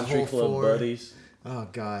his country club buddies. Oh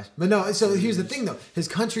gosh, but no. So here's the thing, though. His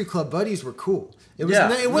country club buddies were cool. It was.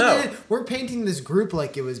 We're painting this group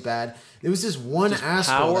like it was bad. It was this one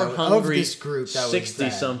asshole of this group that was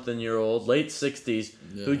 60-something-year-old, late 60s,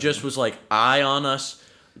 who just was like eye on us.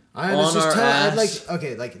 Like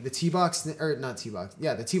the tee box or not tee box.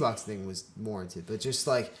 Yeah, the tee box thing was warranted, but just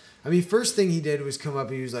like. I mean, first thing he did was come up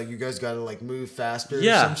and he was like, you guys got to like move faster or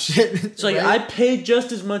some shit. It's like, I paid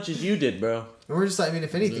just as much as you did, bro. And we're just like, I mean,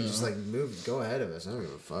 if anything, just like move, go ahead of us. I don't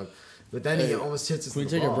give a fuck. But then he almost hits us. Can we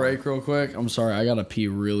take a break real quick? I'm sorry, I got to pee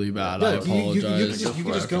really bad. I apologize. You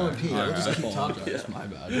can just go and pee. We'll just keep talking. That's my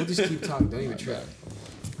bad. We'll just keep talking. Don't even trip.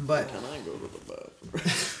 But can I go to the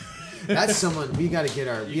bathroom? That's someone we got to get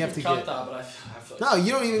our. We have to get. That, but I feel like no,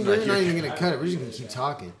 you don't even. We're not even gonna cut it. We're just gonna keep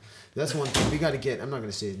talking. That's one thing we got to get. I'm not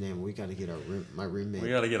gonna say his name, but we got to get my roommate. We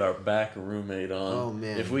got to get our back roommate on. Oh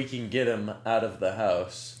man! If we can get him out of the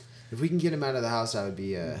house. If we can get him out of the house, I would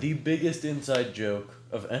be the biggest inside joke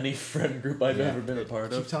of any friend group I've ever been a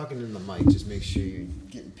part of. Keep talking in the mic. Just make sure you're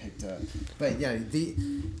getting picked up. But yeah,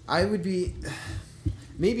 I would be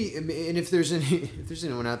maybe, and if there's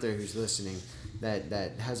anyone out there who's listening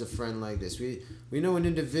that has a friend like this, we know an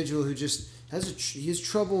individual who just he has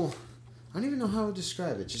trouble. I don't even know how to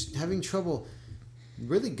describe it. Just having trouble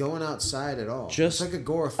really going outside at all. It's like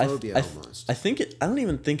agoraphobia almost. I don't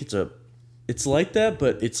even think it's like that,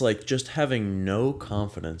 but it's like just having no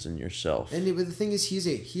confidence in yourself. But the thing is, he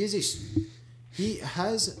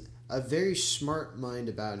has a very smart mind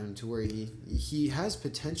about him to where he has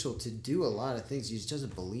potential to do a lot of things. He just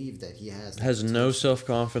doesn't believe that he has. Has no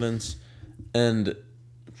self-confidence and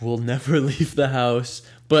will never leave the house.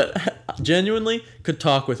 But genuinely could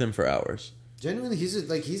talk with him for hours. Genuinely, he's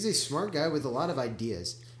a smart guy with a lot of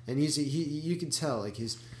ideas, and you can tell like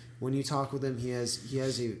when you talk with him, he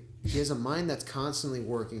has a mind that's constantly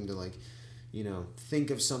working to like, think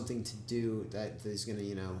of something to do that is gonna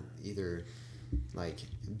either like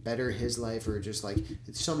better his life or just like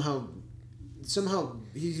somehow somehow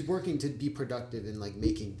he's working to be productive in like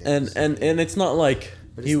making things. And it's not like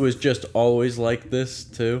he was just always like this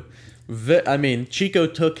too. I mean, Chico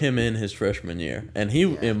took him in his freshman year, and he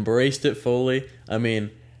embraced it fully. I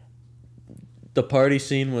mean, the party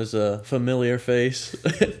scene was a familiar face,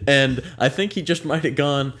 and I think he just might have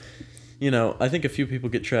gone. I think a few people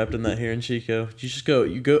get trapped in that here in Chico.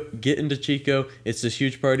 You go get into Chico. It's this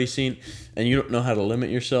huge party scene, and you don't know how to limit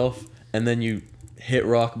yourself, and then you hit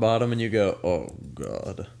rock bottom, and you go, "Oh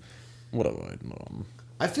God, what have I done?"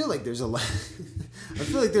 I feel like there's a lot. I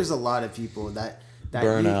feel like there's a lot of people that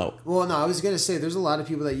burn out. Well, no, I was gonna say there's a lot of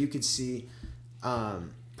people that you could see,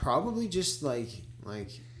 probably just like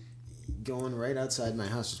going right outside my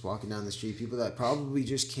house, just walking down the street. People that probably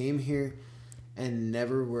just came here and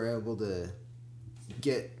never were able to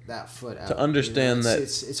get that foot out. To understand that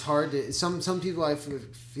it's hard to some people I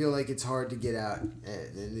feel like it's hard to get out,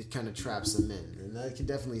 and it kind of traps them in, and I can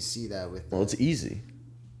definitely see that with. Well, it's easy.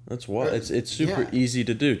 That's why it's super easy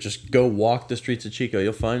to do. Just go walk the streets of Chico.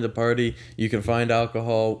 You'll find a party. You can find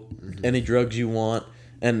alcohol, any drugs you want,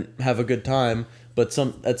 and have a good time. But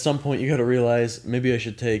at some point you got to realize maybe I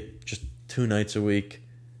should take just 2 nights a week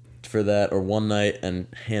for that, or 1 night, and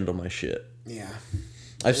handle my shit. Yeah.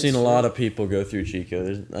 I've seen a lot of people go through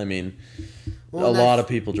Chico. A lot of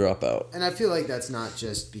people drop out. And I feel like that's not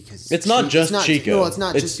just because it's not just Chico. No, it's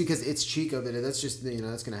not just because it's Chico, but that's just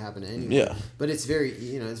that's going to happen anyway. Yeah. But it's very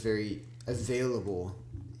it's very available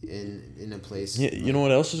in a place. Yeah, you know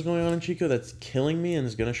what else is going on in Chico that's killing me and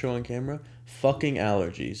is going to show on camera? Fucking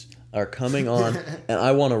allergies are coming on, and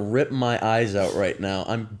I want to rip my eyes out right now.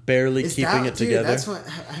 I'm barely keeping it together. That's what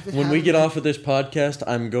when we get off of this podcast,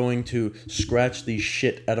 I'm going to scratch the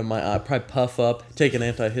shit out of my eye, probably puff up, take an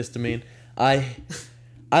antihistamine. I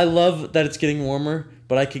love that it's getting warmer,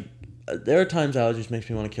 but there are times allergies makes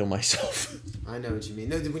me want to kill myself. I know what you mean.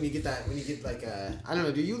 No, when you get like I don't know,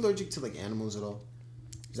 are you allergic to like animals at all?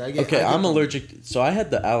 I'm allergic. So I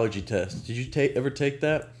had the allergy test. Did you ever take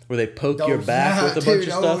that? Where they poke your back with a bunch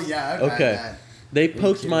of stuff? Oh, yeah, okay. They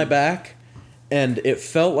poked my back, and it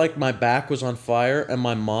felt like my back was on fire, and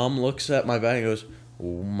my mom looks at my back and goes,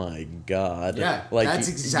 "Oh my God." Yeah, like, that's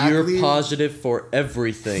exactly... You're positive for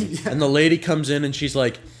everything. Yeah. And the lady comes in and she's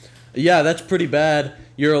like, "Yeah, that's pretty bad.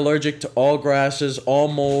 You're allergic to all grasses, all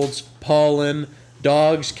molds, pollen,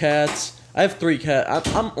 dogs, cats." I have 3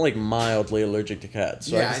 cats. I'm like mildly allergic to cats.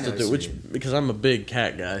 So yeah, I know because I'm a big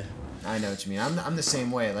cat guy. I know what you mean. I'm the same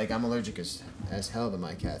way. Like, I'm allergic as hell to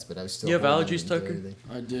my cats, but I was still. You have allergies, Tucker?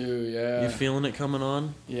 I do, yeah. You feeling it coming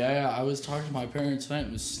on? Yeah. I was talking to my parents tonight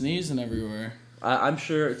and was sneezing everywhere. I'm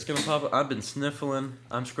sure it's gonna pop up. I've been sniffling.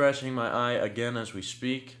 I'm scratching my eye again as we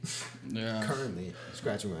speak. Yeah. Currently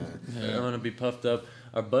scratching my eye. Yeah. I'm gonna be puffed up.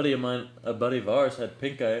 A buddy of ours had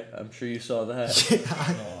pink eye. I'm sure you saw that.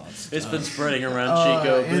 Yeah. It's been spreading around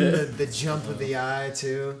Chico. And the jump of the eye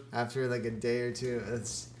too. After like a day or two,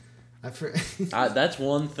 that's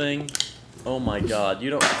one thing. Oh my God! You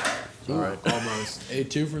don't. All right. Almost.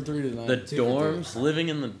 2 for 3 tonight. The dorms, living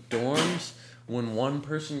in the dorms. When one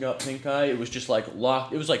person got pink eye, it was just like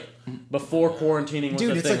locked. It was like before quarantining was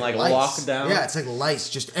a thing, like lockdown. Yeah, it's like lice,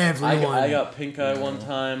 just everyone. I got pink eye one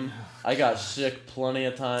time. I got sick plenty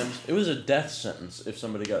of times. It was a death sentence if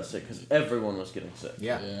somebody got sick because everyone was getting sick.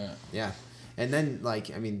 Yeah. And then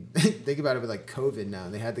think about it with like COVID now.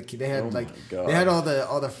 They had they had all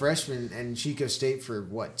the freshmen in Chico State for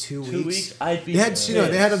what 2 weeks. 2 weeks. I'd be.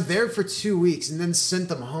 They had them there for 2 weeks and then sent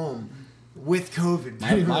them home with COVID.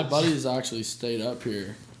 My buddies actually stayed up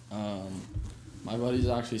here.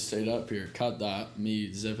 Cut that.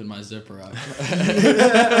 Me zipping my zipper out.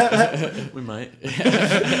 We might.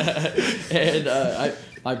 And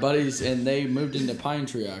my buddies, and they moved into Pine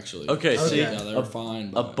Tree, actually. Okay, see. Yeah, they were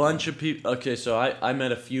fine. A bunch of people. Okay, so I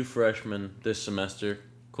met a few freshmen this semester.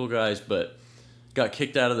 Cool guys, but got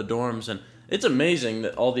kicked out of the dorms. And it's amazing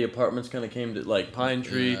that all the apartments kind of came to, like, Pine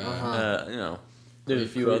Tree. Yeah. There's a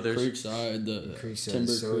few others. Creekside,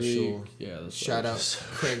 Timber Social. Creek. Yeah, that's shout out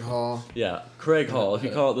Craig Hall. Yeah, Craig Hall. If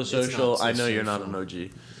you call it the social, I know you're not an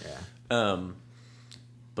OG. Yeah.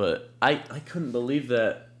 But I couldn't believe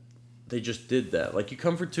that they just did that. Like, you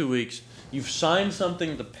come for 2 weeks, you've signed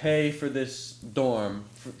something to pay for this dorm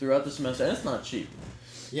throughout the semester, and it's not cheap.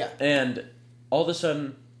 Yeah. And all of a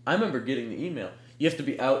sudden, I remember getting the email. You have to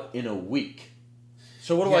be out in a week.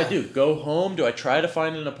 So what do I do? Go home? Do I try to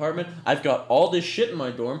find an apartment? I've got all this shit in my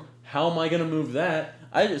dorm. How am I going to move that?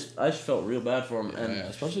 I just felt real bad for them. Yeah, And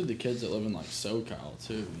especially the kids that live in like SoCal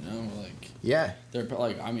too. You know, like Yeah. they're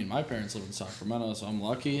like, I mean, my parents live in Sacramento, so I'm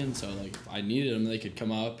lucky, and so like if I needed them, they could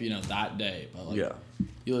come up, you know, that day. But like, yeah.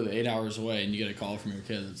 you live 8 hours away, and you get a call from your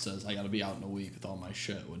kid that says, "I got to be out in a week with all my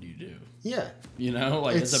shit. What do you do?" Yeah. You know,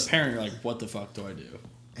 like as It's- a parent, you're like, "What the fuck do I do?"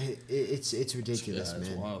 It's ridiculous, Yeah, it's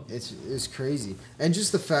man. wild. It's crazy, and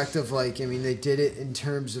just the fact of like, I mean, they did it in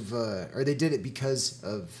terms of, or they did it because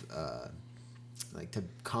of, like to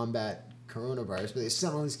combat coronavirus, but they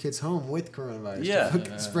sent all these kids home with coronavirus. Yeah. To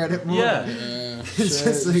fucking spread it more. Yeah. Yeah, It's shit,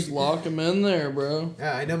 just like- just lock them in there, bro.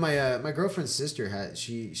 Yeah, I know my girlfriend's sister had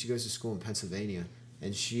she goes to school in Pennsylvania,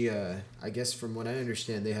 and she I guess from what I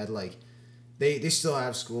understand they had like they still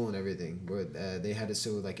have school and everything, but they had it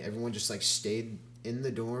so like everyone just like stayed in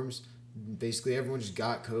the dorms. Basically, everyone just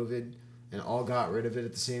got COVID and all got rid of it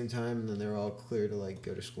at the same time, and then they're all clear to like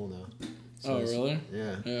go to school now. So Oh, it's- really?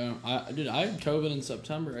 Yeah. Yeah, I had COVID in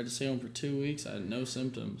September. I had to stay home for 2 weeks. I had no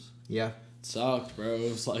symptoms. Yeah. It sucked, bro. It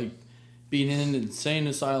was like being in an insane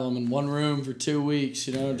asylum in one room for 2 weeks.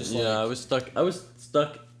 You know, just like I was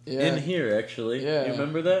stuck Yeah. in here actually. Yeah. You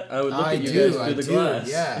remember that? I would look I at you do. guys I through the do. glass.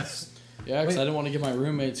 Yes. Yeah, because Wait. I didn't want to give my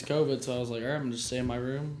roommates COVID, so I was like, all right, I'm going to stay in my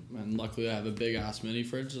room. And luckily, I have a big-ass mini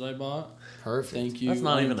fridge that I bought. Perfect. Thank you, That's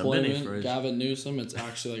not even a mini unemployment, fridge. Gavin Newsom. It's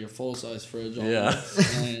actually like a full-size fridge. Yeah.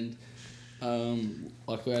 Almost. And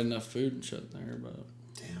luckily, I had enough food and shit there. But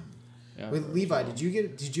Damn. yeah. Wait, Levi, did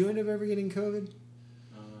you end up ever getting COVID?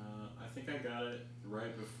 I think I got it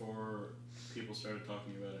right before people started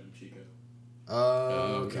talking about it in Chico.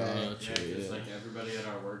 Oh, okay. gotcha, Yeah, because yeah. like everybody at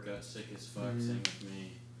our work got sick as fuck, same with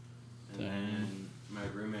me. And Damn. then my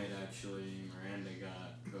roommate actually, Miranda,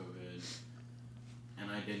 got COVID,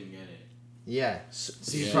 and I didn't get it. Yeah. So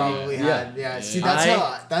you Yeah. probably had Yeah. See,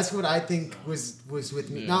 Yeah. that's what I think was with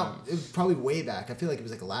me. Yeah. Not it was probably way back. I feel like it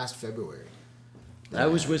was like last February. I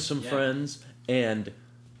was with some Yeah. friends, and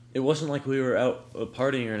it wasn't like we were out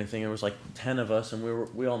partying or anything. It was like 10 of us, and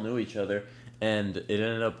we all knew each other. And it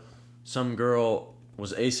ended up, some girl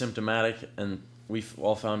was asymptomatic, and we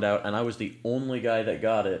all found out. And I was the only guy that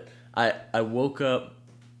got it. I woke up.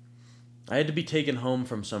 I had to be taken home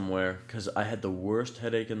from somewhere because I had the worst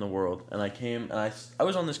headache in the world. And I came, and I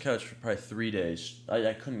was on this couch for probably 3 days.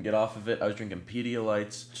 I couldn't get off of it. I was drinking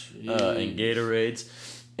Pedialytes and Gatorades.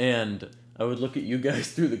 And I would look at you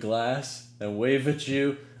guys through the glass and wave at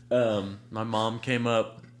you. My mom came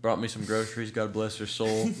up, brought me some groceries. God bless her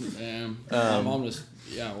soul. Damn. My mom just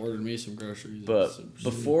ordered me some groceries. But Some-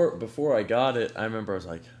 before I got it, I remember I was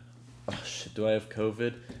like, oh shit, do I have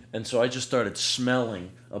COVID? And so I just started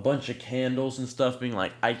smelling a bunch of candles and stuff, being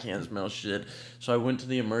like, I can't smell shit. So I went to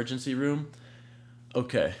the emergency room.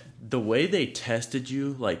 Okay, the way they tested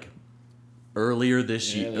you, like earlier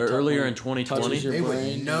this Yeah, year, they or earlier in touches 2020, your They would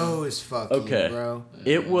brain. nose fuck Okay. you, bro.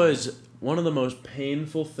 it was one of the most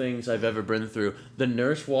painful things I've ever been through. The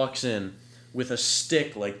nurse walks in with a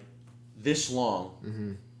stick like this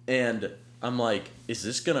long, and I'm like, is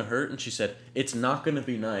this gonna hurt? And she said, it's not gonna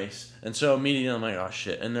be nice. And so immediately I'm like, oh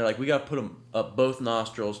shit. And they're like, we gotta put them up both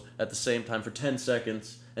nostrils at the same time for 10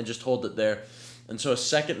 seconds and just hold it there. And so a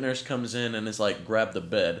second nurse comes in and is like, grab the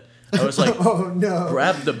bed. I was like, Oh no.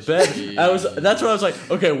 grab the bed. That's what I was like,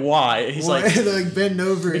 okay, why? He's Why? like, like bend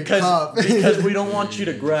over and cough. because we don't want you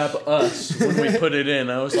to grab us when we put it in.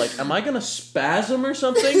 I was like, am I gonna spasm or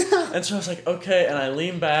something? And so I was like, okay, and I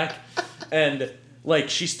lean back, and like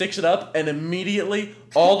she sticks it up, and immediately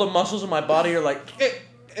all the muscles in my body are like,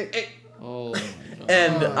 Oh my god.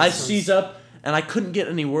 and Oh, I that sounds- seize up, and I couldn't get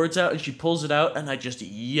any words out, and she pulls it out, and I just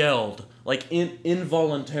yelled like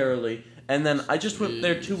involuntarily. And then I just went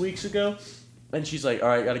there 2 weeks ago, and she's like, all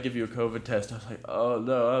right, I got to give you a COVID test. I was like, oh,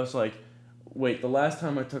 no. I was like, wait, the last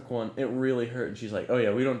time I took one, it really hurt. And she's like, oh,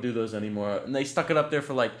 yeah, we don't do those anymore. And they stuck it up there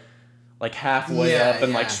for like halfway Yeah, up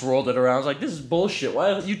and like yeah. swirled it around. I was like, this is bullshit.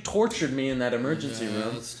 Why? You tortured me in that emergency Yeah,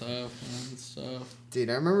 room. that's tough, man. That's tough. Dude,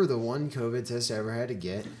 I remember the one COVID test I ever had to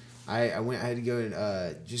get. I had to go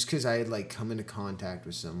and just because I had like come into contact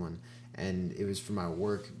with someone, and it was for my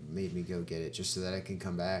work, made me go get it just so that I can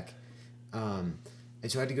come back. And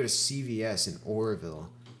so I had to go to CVS in Oroville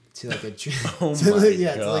to like a Oh to my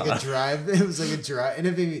to like a God. drive. It was like a drive, and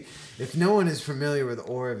if no one is familiar with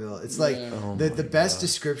Oroville, it's like Yeah. Oh the my best God.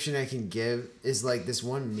 description I can give is like this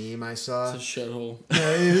one meme I saw. It's a shithole.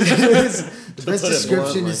 The best put it description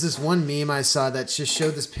bluntly. is this one meme I saw that just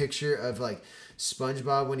showed this picture of like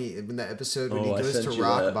SpongeBob when the episode when Oh, I he goes sent to you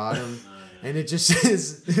rock that. bottom, and it just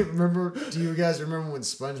says, "Remember? Do you guys remember when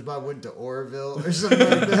SpongeBob went to Oroville or something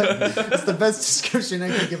like that?" That's the best description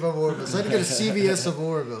I could give of Oroville. So I had to go to CVS of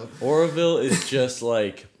Oroville. Oroville is just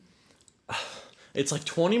like, It's like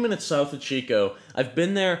 20 minutes south of Chico. I've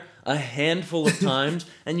been there a handful of times,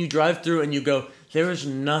 and you drive through and you go, there is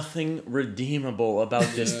nothing redeemable about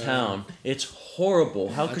this town. It's horrible.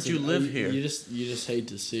 How could you live here? You just hate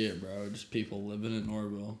to see it, bro. Just people living in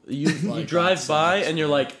Orville. You drive by and you're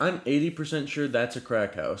like, I'm 80% sure that's a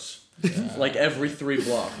crack house. Yeah. Like every 3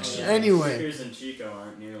 blocks. Yeah, Anyway. Tweakers in Chico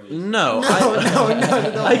aren't nearly. No.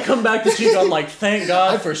 I come back to Chico, I'm like, thank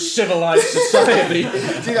God for civilized society.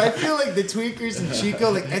 Dude, I feel like the tweakers in Chico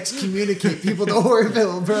like excommunicate people to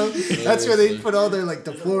Orville, bro. That's where they put all their like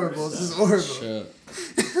deplorables. Is Orville.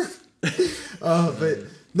 But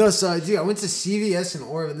no, so dude, I went to CVS in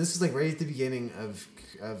Orville. And this was like right at the beginning of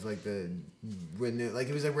like when it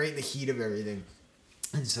was like right in the heat of everything.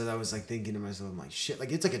 And so I was like thinking to myself, I'm like, shit,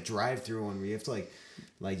 like it's like a drive-through one where you have to like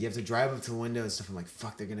you have to drive up to the window and stuff. I'm like,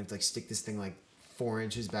 fuck, they're gonna have to like stick this thing like 4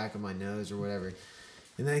 inches back of my nose or whatever.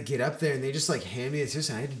 And then I get up there and they just like hand me this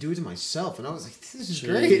and I had to do it to myself. And I was like, this is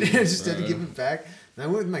great. And I just had to give it back. And I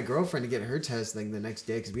went with my girlfriend to get her test like the next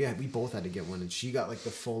day because we both had to get one. And she got like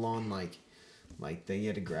the full-on like thing. You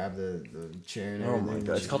had to grab the chair and everything. Oh my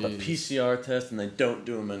God, it's called the PCR test and they don't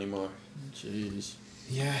do them anymore. Jeez.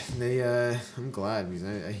 Yeah, they. I'm glad because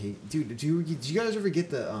I hate. Dude, did you guys ever get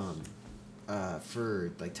the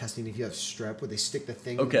for like testing if you have strep where they stick the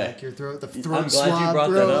thing in the back of your throat? The throat swab. I'm glad you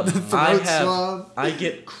brought that up. The throat swab. I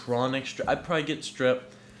get chronic strep. I probably get strep.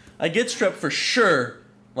 I get strep for sure,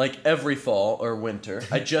 like every fall or winter.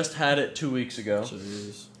 I just had it 2 weeks ago.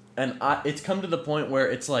 Jeez. And it's come to the point where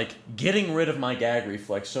it's like getting rid of my gag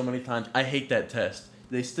reflex so many times. I hate that test.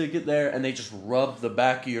 They stick it there and they just rub the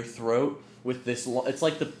back of your throat with this. It's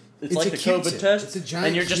like the COVID test. It's a giant.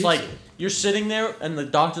 And you're just like you're sitting there and the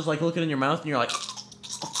doctor's like looking in your mouth and you're like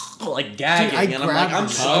gagging. Dude, and I'm like, I'm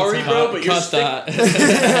sorry, bro, but you're that.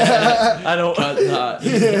 I don't. Cut that.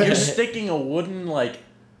 You're sticking a wooden like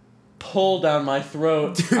pull down my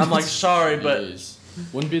throat. Dude, I'm like, sorry, but.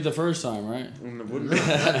 Wouldn't be the first time, right?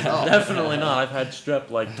 Definitely not. I've had strep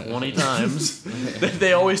like 20 times.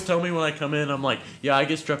 They always tell me when I come in, I'm like, yeah, I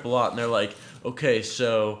get strep a lot. And they're like, okay,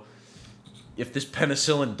 so if this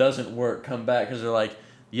penicillin doesn't work, come back. Because they're like,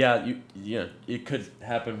 yeah, it could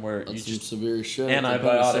happen where That's you just severe shit.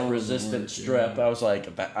 Antibiotic resistant strep. I was like,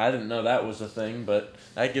 I didn't know that was a thing, but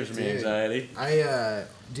that gives me anxiety. I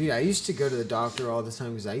used to go to the doctor all the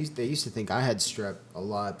time because they used to think I had strep a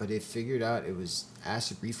lot, but they figured out it was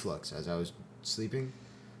acid reflux as I was sleeping.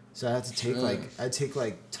 So I had to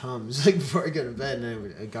take Tums before I go to bed,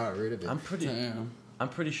 and I got rid of it. I'm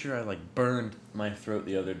pretty sure I burned my throat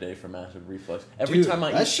the other day from acid reflux. Every time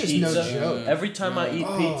I eat pizza, no joke. Every time I eat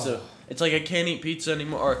pizza, it's like I can't eat pizza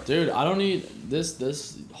anymore. Dude, I don't eat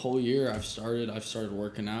this whole year. I've started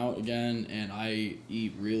working out again, and I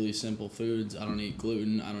eat really simple foods. I don't eat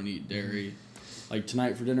gluten. I don't eat dairy. Like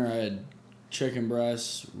tonight for dinner, I had chicken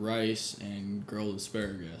breasts, rice, and grilled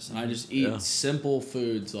asparagus, and I just eat simple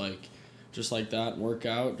foods just like that. Work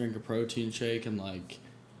out, drink a protein shake, and I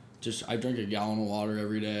drink a gallon of water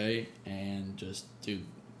every day, and dude,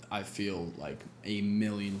 I feel like a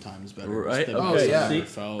million times better. Right?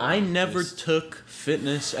 I never took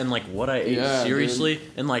fitness and what I ate seriously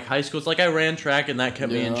in high school. It's I ran track and that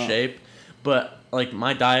kept me in shape, but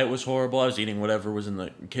my diet was horrible. I was eating whatever was in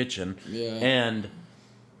the kitchen, and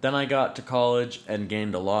then I got to college and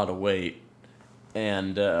gained a lot of weight,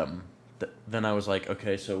 and then I was like,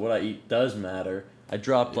 okay, so what I eat does matter. I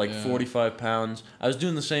dropped 45 pounds. I was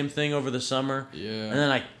doing the same thing over the summer. Yeah. And then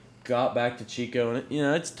I got back to Chico, and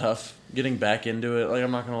it's tough getting back into it. I'm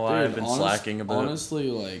not gonna lie, I've been slacking a bit.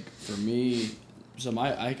 Honestly, for me, so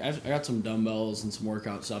I got some dumbbells and some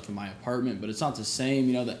workout stuff in my apartment, but it's not the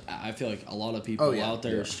same. That I feel like a lot of people out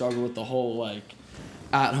there struggle with the whole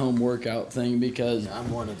at-home workout thing because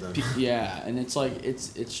I'm one of them. And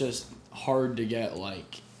it's just hard to get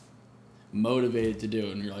motivated to do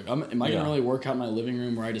it, and you're like, am I gonna really work out in my living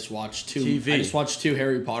room where I just watch two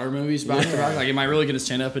Harry Potter movies back to back? Am I really gonna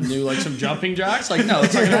stand up and do some jumping jacks? No,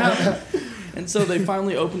 it's not gonna happen. And so they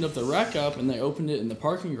finally opened up the rec up, and they opened it in the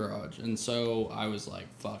parking garage. And so I was like,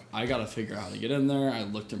 fuck, I gotta figure out how to get in there. I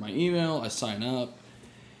looked at my email, I signed up,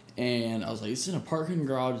 and I was like, it's in a parking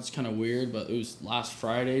garage. It's kind of weird, but it was last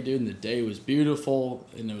Friday, dude, and the day was beautiful,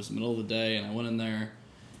 and it was the middle of the day, and I went in there,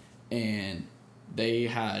 and they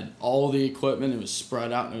had all the equipment. It was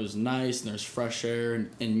spread out, and it was nice, and there's fresh air,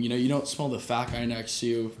 and you don't smell the fat guy next to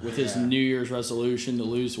you with his New Year's resolution to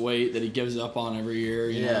lose weight that he gives up on every year,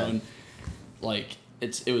 you know, and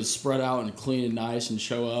it was spread out and clean and nice, and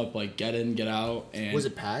show up, get in, get out. And was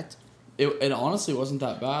it packed? It honestly wasn't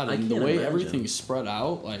that bad, and the way everything's spread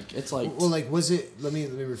out, it's was it? Let me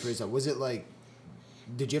rephrase that. Was it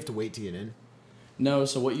did you have to wait to get in? No,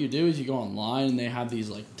 so what you do is you go online and they have these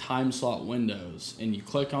like time slot windows and you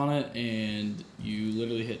click on it and you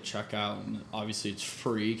literally hit checkout, and obviously it's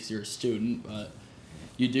free because you're a student, but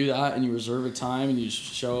you do that and you reserve a time and you just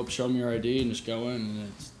show up, show them your ID and just go in,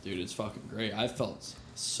 and it's fucking great. I felt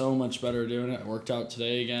so much better doing it. I worked out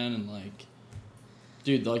today again, and like,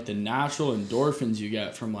 dude, like the natural endorphins you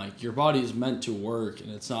get from like your body is meant to work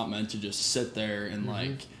and it's not meant to just sit there and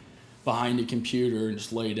like behind a computer and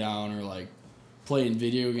just lay down or like playing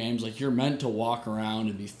video games. Like, you're meant to walk around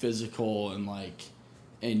and be physical, and like,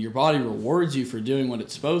 and your body rewards you for doing what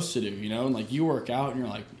it's supposed to do, you know? And like, you work out and you're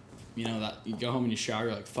like, you know, that you go home and you shower,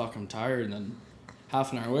 you're like, fuck, I'm tired, and then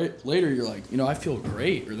half an hour later you're like, you know, I feel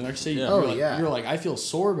great. Or the next day you're like, I feel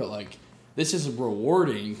sore, but like, this is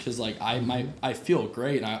rewarding because like I feel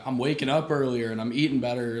great, and I'm waking up earlier and I'm eating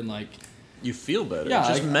better, and like, you feel better, yeah,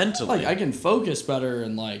 just mentally. Like, I can focus better,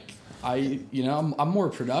 and like, I'm more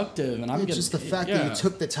productive, and I'm getting, just the fact that you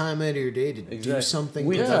took the time out of your day to do something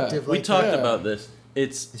we productive. We talked about this.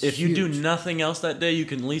 It's if huge. You do nothing else that day, you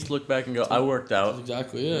can at least look back and go, I worked out. That's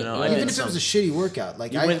exactly it. You know, even if it was a shitty workout,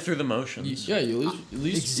 like you went through the motions. You at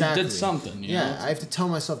least you did something. You know? I have to tell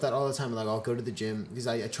myself that all the time. Like, I'll go to the gym because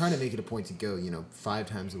I try to make it a point to go, 5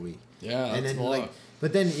 times a week. Yeah, and then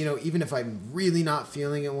but then even if I'm really not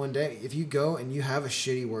feeling it one day, if you go and you have a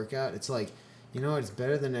shitty workout, it's like, it's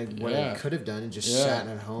better than what I could have done and just sat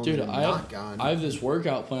at home. Dude, and not gone. I have this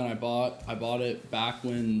workout plan I bought. I bought it back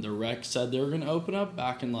when the rec said they were going to open up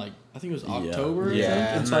back in like, I think it was October.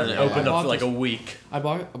 Yeah, and then it opened up for like a week. I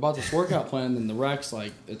bought this workout plan, and the rec's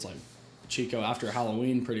like, it's like Chico after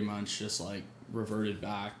Halloween pretty much just like reverted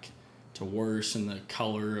back to worse in the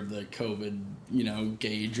color of the COVID,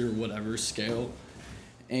 gauge or whatever scale.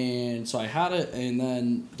 And so I had it, and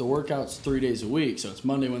then the workout's 3 days a week. So it's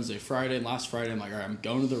Monday, Wednesday, Friday. And last Friday, I'm like, all right, I'm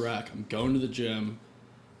going to the rec. I'm going to the gym.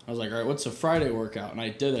 I was like, all right, what's a Friday workout? And I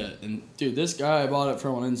did it. And, dude, this guy I bought it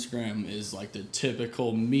from on Instagram is like the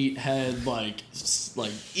typical meathead, like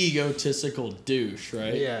egotistical douche,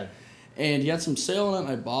 right? Yeah. And he had some sale on it, and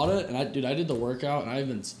I bought it. And I did the workout,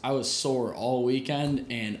 and I was sore all weekend,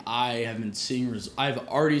 and I've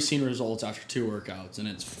already seen results after 2 workouts, and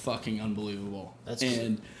it's fucking unbelievable.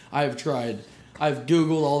 I've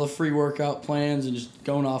Googled all the free workout plans and just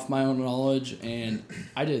going off my own knowledge, and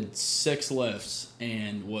I did 6 lifts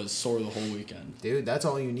and was sore the whole weekend. Dude, that's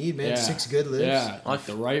all you need, man. Yeah. 6 good lifts. Yeah, like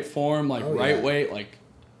the right form, weight, like.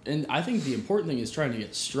 And I think the important thing is trying to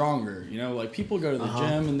get stronger. Like, people go to the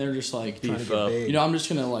gym and they're just like, beef up. I'm just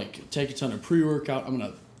gonna like take a ton of pre-workout. I'm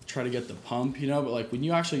gonna try to get the pump, But like, when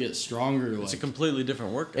you actually get stronger, it's a completely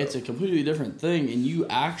different workout. It's a completely different thing, and you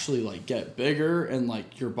actually like get bigger, and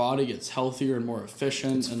like your body gets healthier and more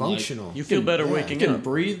efficient. It's and functional. Like, you feel better waking up. You can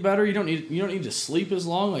breathe better. You don't need to sleep as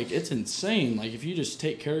long. Like, it's insane. Like, if you just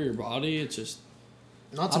take care of your body, it's just.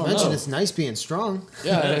 Not to mention, it's nice being strong.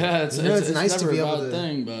 Yeah, it's nice never to be a able bad to.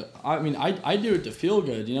 thing, but I mean, I do it to feel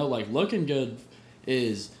good. Like, looking good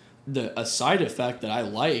is a side effect that I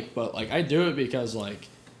like, but like, I do it because like,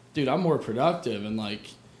 dude, I'm more productive, and like,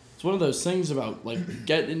 it's one of those things about like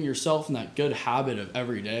getting yourself in that good habit of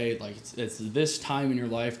every day. Like, it's this time in your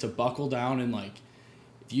life to buckle down, and like,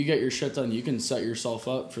 if you get your shit done, you can set yourself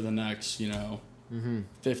up for the next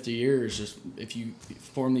 50 years, just if you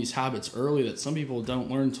form these habits early that some people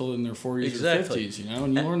don't learn until in their 40s or 50s,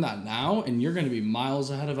 and you learn that now, and you're going to be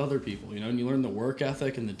miles ahead of other people, and you learn the work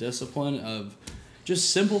ethic and the discipline of just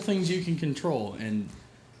simple things you can control. And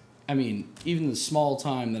I mean, even the small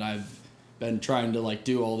time that I've been trying to like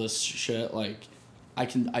do all this shit, like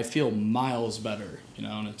I feel miles better,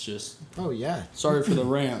 and it's just. Oh yeah. Sorry for the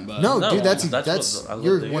rant, but no, dude, that's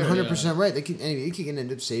you're 100% 100% right. It can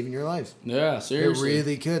end up saving your life. Yeah, seriously. It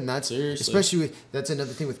really could, and that's seriously. Especially that's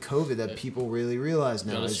another thing with COVID that people really realize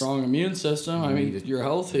now. Got a strong immune system. You're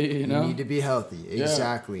healthy. You need to be healthy.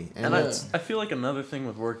 Exactly. And I feel like another thing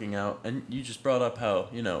with working out, and you just brought up how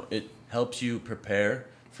it helps you prepare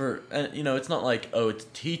for, and it's not like it's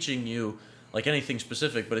teaching you like anything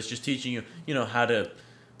specific, but it's just teaching you how to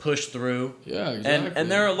push through. Yeah, exactly.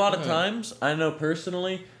 And there are a lot of times, I know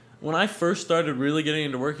personally, when I first started really getting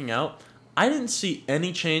into working out, I didn't see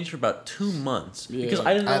any change for about 2 months because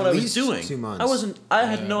I didn't know what I was doing. 2 months. I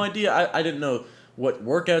had no idea. I didn't know what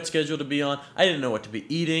workout schedule to be on. I didn't know what to be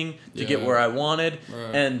eating to get where I wanted.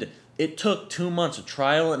 Right. And it took 2 months of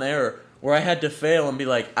trial and error where I had to fail and be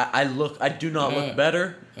like, I do not look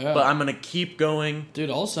better, but I'm going to keep going.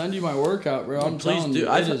 Dude, I'll send you my workout, bro. I'm please telling do. you.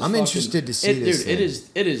 I'm interested to see this. Dude,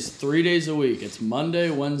 it is 3 days a week. It's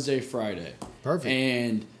Monday, Wednesday, Friday. Perfect.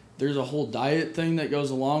 And there's a whole diet thing that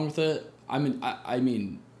goes along with it. I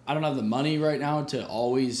I don't have the money right now to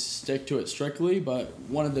always stick to it strictly, but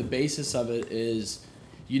one of the basis of it is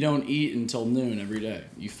you don't eat until noon every day.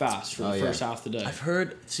 You fast for the first half of the day. I've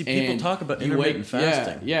heard, people talk about intermittent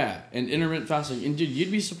fasting. Yeah, and intermittent fasting. And dude,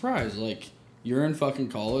 you'd be surprised. Like, you're in fucking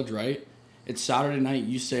college, right? It's Saturday night.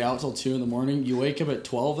 You stay out till 2 a.m. You wake up at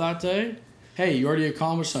 12 that day. Hey, you already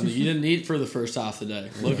accomplished something. You didn't eat for the first half of the day.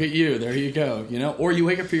 Look at you. There you go. You know, or you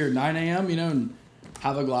wake up for your 9 a.m., you know, and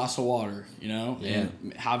have a glass of water, you know,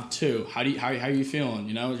 and have 2. How are you feeling?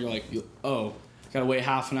 You know, you're like, gotta wait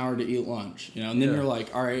half an hour to eat lunch, you know, and then you're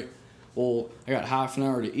like, all right, well, I got half an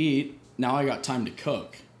hour to eat. Now I got time to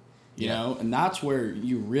cook, you know, and that's where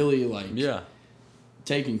you really like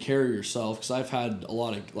taking care of yourself. Because I've had a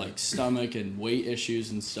lot of like stomach and weight issues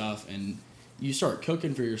and stuff, and you start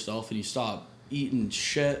cooking for yourself and you stop eating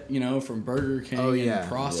shit, you know, from Burger King and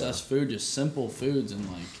processed food, just simple foods, and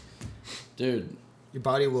like, dude. Your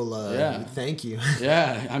body will thank you.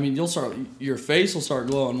 Yeah, I mean, your face will start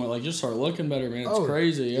glowing. Like, you'll start looking better, man. It's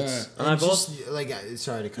crazy. Yeah. And I've just like,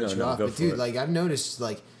 sorry to cut you off, but dude, like I've noticed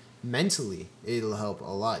like mentally it'll help a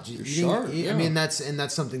lot. I mean,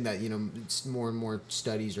 that's something that, you know, it's more and more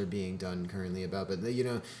studies are being done currently about. But you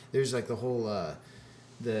know, there's like the whole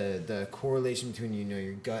the correlation between, you know,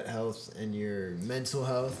 your gut health and your mental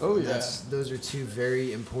health. Oh yeah. Those are two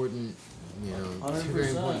very important. You know, 100%. two very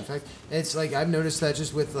important facts. It's like I've noticed that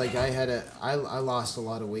just with like I lost a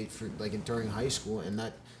lot of weight for like during high school, and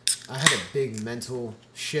that I had a big mental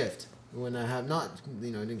shift when I have not,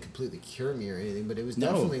 you know, it didn't completely cure me or anything, but it was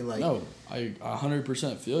definitely like I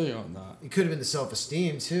 100% feel you on that. It could have been the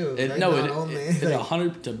self-esteem too. To build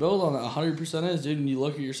on that 100% is, dude. And you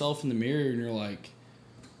look at yourself in the mirror and you're like,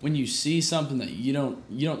 when you see something that you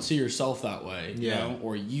don't see yourself that way, you know,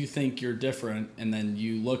 or you think you're different, and then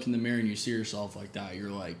you look in the mirror and you see yourself like that, you're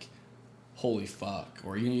like, holy fuck.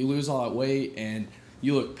 Or you lose all that weight and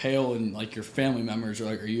you look pale, and like your family members are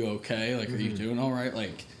like, are you okay? Like, are you doing all right?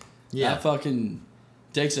 Like, that fucking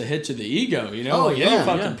takes a hit to the ego, you know? Any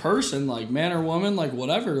fucking person, like man or woman, like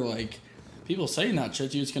whatever, like people saying that shit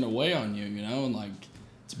to you, it's gonna weigh on you, you know? And like,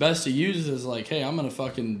 it's best to use it as like, hey, I'm gonna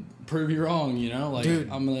fucking prove you wrong, you know? Like, dude,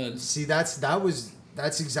 I'm gonna see that's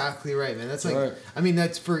exactly right, man. That's like, I mean,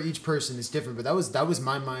 that's for each person, it's different, but that was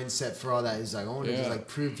my mindset for all that. Is like, I want to just like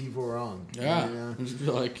prove people wrong. Yeah, you know? Just be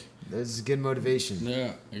like, that's good motivation.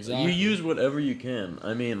 Yeah, exactly. You use whatever you can.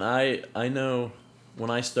 I mean, I know when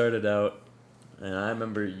I started out, and I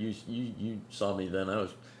remember you saw me then. I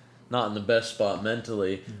was not in the best spot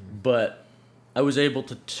mentally, but I was able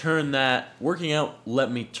to turn that, working out let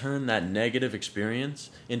me turn that negative experience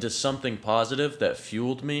into something positive that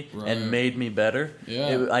fueled me and made me better.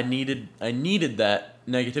 Yeah. I needed that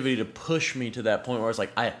negativity to push me to that point where I was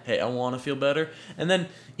like, I want to feel better. And then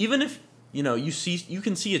even if, you know, you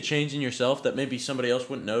can see a change in yourself that maybe somebody else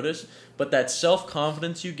wouldn't notice, but that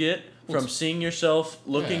self-confidence you get from seeing yourself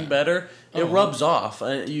looking better, it rubs off.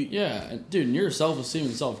 Dude, and your self-esteem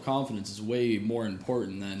and self-confidence is way more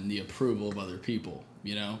important than the approval of other people,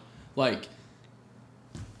 you know? Like,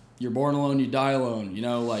 you're born alone, you die alone, you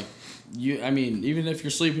know? Like, I mean, even if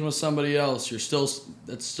you're sleeping with somebody else,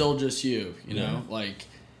 that's still just you, you know? Like,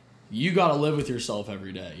 you gotta live with yourself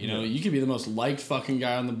every day, you know? You could be the most liked fucking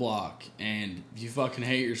guy on the block, and if you fucking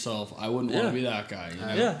hate yourself, I wouldn't want to be that guy, you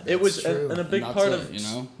know? It was, and a big part of, you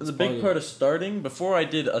know? The big part of starting, before I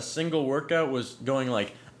did a single workout, was going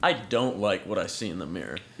like, I don't like what I see in the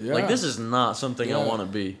mirror. Yeah. Like, this is not something I want to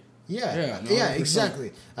be. Yeah,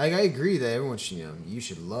 exactly. Like, I agree that everyone should, you know, you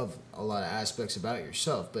should love a lot of aspects about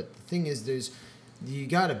yourself, but the thing is, you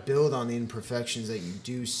got to build on the imperfections that you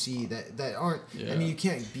do see that aren't. I mean, you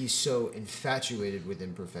can't be so infatuated with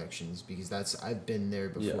imperfections, because I've been there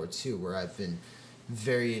before too, where I've been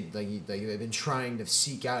very like I've been trying to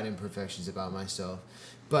seek out imperfections about myself.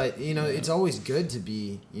 But you know, it's always good to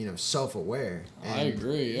be, you know, self-aware. And, I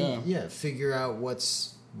agree. Yeah. Figure out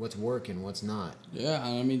what's working, what's not. Yeah,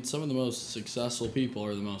 I mean, some of the most successful people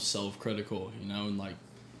are the most self-critical, you know, and like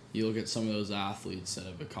you look at some of those athletes that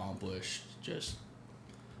have accomplished just.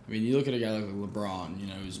 I mean, you look at a guy like LeBron, you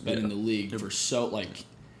know, who's been in the league for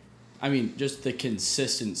just the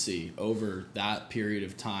consistency over that period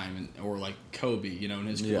of time, or like Kobe, you know, and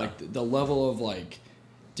his like the level of like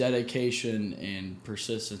dedication and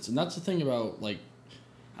persistence. And that's the thing about like,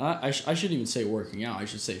 I shouldn't even say working out, I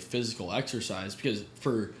should say physical exercise, because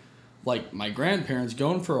for like my grandparents,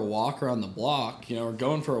 going for a walk around the block, you know, or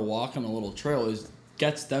going for a walk on a little trail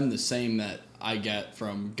gets them the same that I get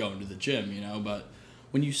from going to the gym, you know. But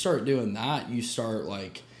when you start doing that, you start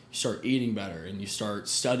eating better, and you start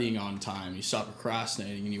studying on time, you stop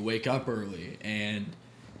procrastinating, and you wake up early, and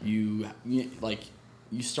you like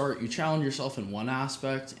you challenge yourself in one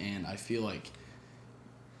aspect, and I feel like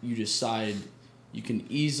you decide you can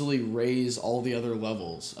easily raise all the other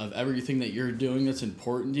levels of everything that you're doing that's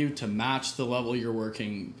important to you to match the level you're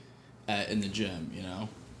working at in the gym, you know?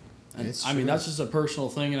 And I mean, that's just a personal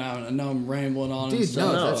thing, and I know I'm rambling on. Dude, and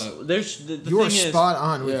stuff, no, there's the you are thing spot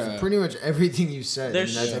on with Yeah. pretty much everything you said. And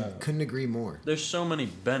There's- I couldn't agree more. there's so many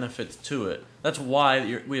benefits to it. That's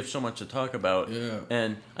why we have so much to talk about. Yeah.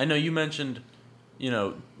 And I know you mentioned,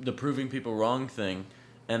 the proving people wrong thing,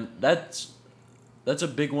 and that's a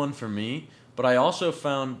big one for me. But I also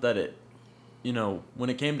found that when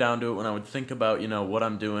it came down to it, when I would think about, what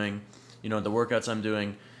I'm doing, the workouts I'm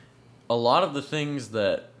doing, a lot of the things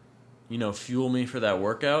that, fuel me for that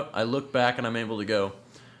workout, I look back and I'm able to go,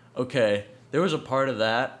 okay, there was a part of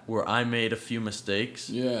that where I made a few mistakes.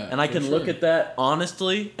 Yeah, And I for can sure. look at that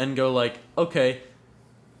honestly and go like, okay,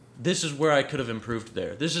 this is where I could have improved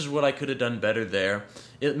there. This is what I could have done better there.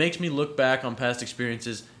 It makes me look back on past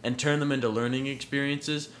experiences and turn them into learning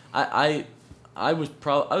experiences. I was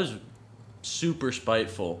super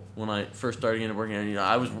spiteful when I first started getting working out.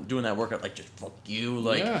 I was doing that workout like just fuck you,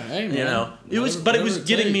 like yeah, hey, man. it was Whatever it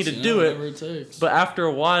getting me takes, to do whatever it. it takes. But after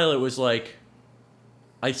a while, it was like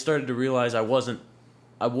I started to realize I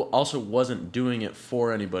also wasn't doing it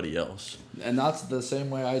for anybody else. And that's the same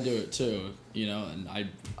way I do it too, and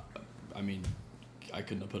I mean, I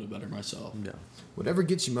couldn't have put it better myself. Yeah. Whatever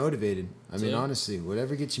gets you motivated. That's I mean, it. honestly,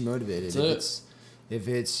 whatever gets you motivated. That's If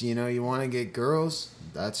it's you want to get girls,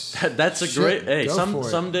 that's That's a shit, great. Hey, go for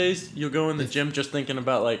it. some days you'll go in the gym just thinking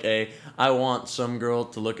about like, hey, I want some girl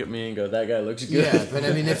to look at me and go, that guy looks good. Yeah, but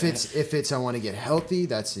I mean, if it's I want to get healthy,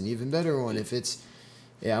 that's an even better one. If it's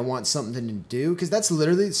I want something to do, because that's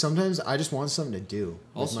literally sometimes I just want something to do.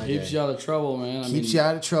 with Also my keeps day. you out of trouble, man. Keeps you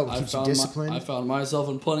out of trouble, keeps you disciplined. I found myself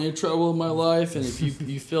in plenty of trouble in my life, and if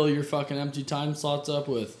you fill your fucking empty time slots up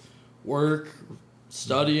with work,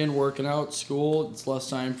 studying, working out, school, it's less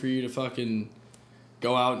time for you to fucking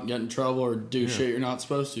go out and get in trouble or do shit you're not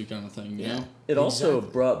supposed to, kind of thing. You know? It also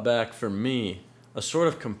Exactly. brought back for me a sort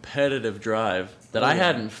of competitive drive that I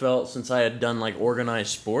hadn't felt since I had done like organized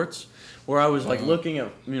sports, where I was like looking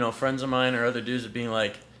at friends of mine or other dudes and being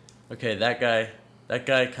like, okay, that guy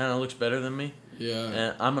kind of looks better than me. Yeah.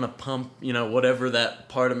 And I'm gonna pump, whatever that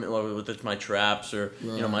part of me, whether it's my traps or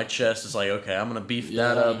my chest is like, okay, I'm gonna beef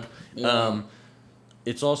that up. Yeah.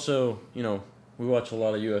 It's also, we watch a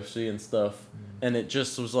lot of UFC and stuff, and it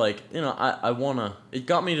just was like, it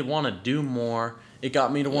got me to want to do more. It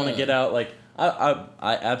got me to want to get out. Like, I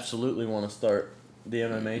absolutely want to start the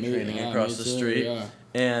MMA training across the street,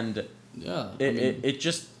 and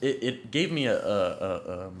it gave me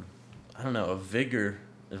I don't know, a vigor.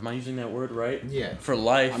 Am I using that word right? Yeah. For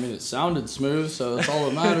life. I mean, it sounded smooth, so that's all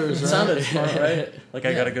that matters, it right? sounded smart, right? Like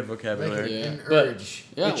I got a Yeah. good vocabulary. Yeah. An But- urge.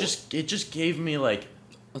 Yeah, It just gave me like,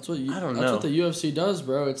 That's what I don't that's know. what the UFC does,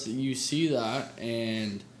 bro. It's you see that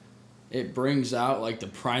and it brings out like the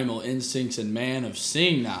primal instincts in man of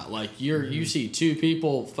seeing that. Like you see two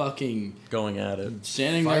people fucking going at it.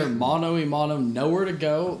 standing there Fighting. mano a mano, nowhere to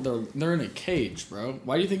go. They're in a cage, bro.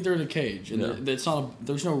 Why do you think they're in a cage? And Yeah. it's not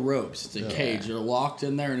there's no ropes. It's a cage. They're locked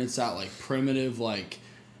in there, and it's that like primitive like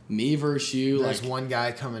me versus you. There's like one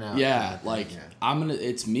guy coming out. yeah, kind of thing, like yeah.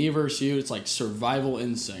 it's me versus you. It's like survival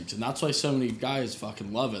instinct, and that's why so many guys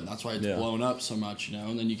fucking love it. And that's why it's blown up so much,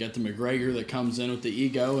 And then you get the McGregor that comes in with the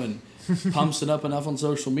ego and pumps it up enough on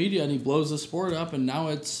social media, and he blows the sport up. And now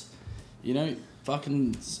it's,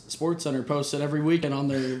 fucking Sports Center posts it every weekend on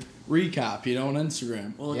their recap, on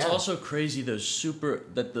Instagram. Well, it's Yeah. also crazy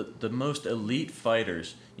the most elite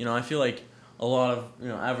fighters. I feel like a lot of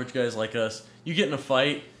average guys like us, you get in a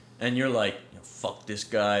fight and you're like, fuck this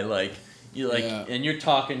guy, like you like, and you're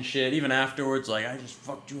talking shit even afterwards, like I just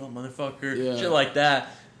fucked you up, motherfucker, shit like that.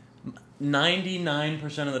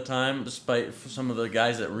 99% of the time, despite some of the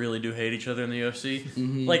guys that really do hate each other in the UFC,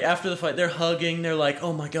 like after the fight, they're hugging. They're like,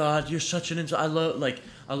 "Oh my god, you're such an I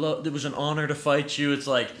love. It was an honor to fight you." It's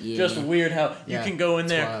like just weird how you can go in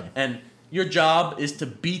there wild. and your job is to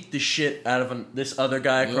beat the shit out of this other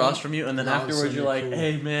guy across from you, and then And all of a afterwards sudden you're you're like, cool.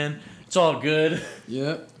 "Hey man, it's all good."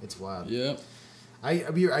 Yep. It's wild. Yep.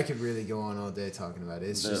 I could really go on all day talking about it.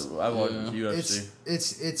 It's just I watch UFC.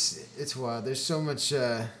 it's wild. There's so much.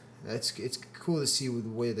 It's cool to see the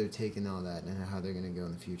way they're taking all that and how they're gonna go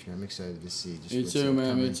in the future. I'm excited to see. Just Me what's too, man.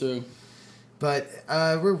 upcoming. Me too. But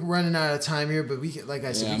we're running out of time here. But like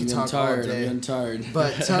I said, Yeah, we I'm can getting talk all tired. I'm day. getting tired.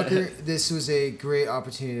 But Tucker, this was a great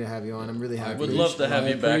opportunity to have you on. I'm really happy. would love to have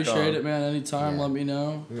you back on. Appreciate it, man. Anytime, Yeah. let me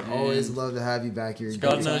know. We And- always love to have you back here.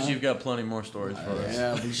 God knows you've got plenty more stories for us.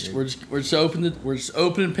 Yeah, we're just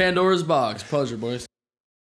opening Pandora's box. Pleasure, boys.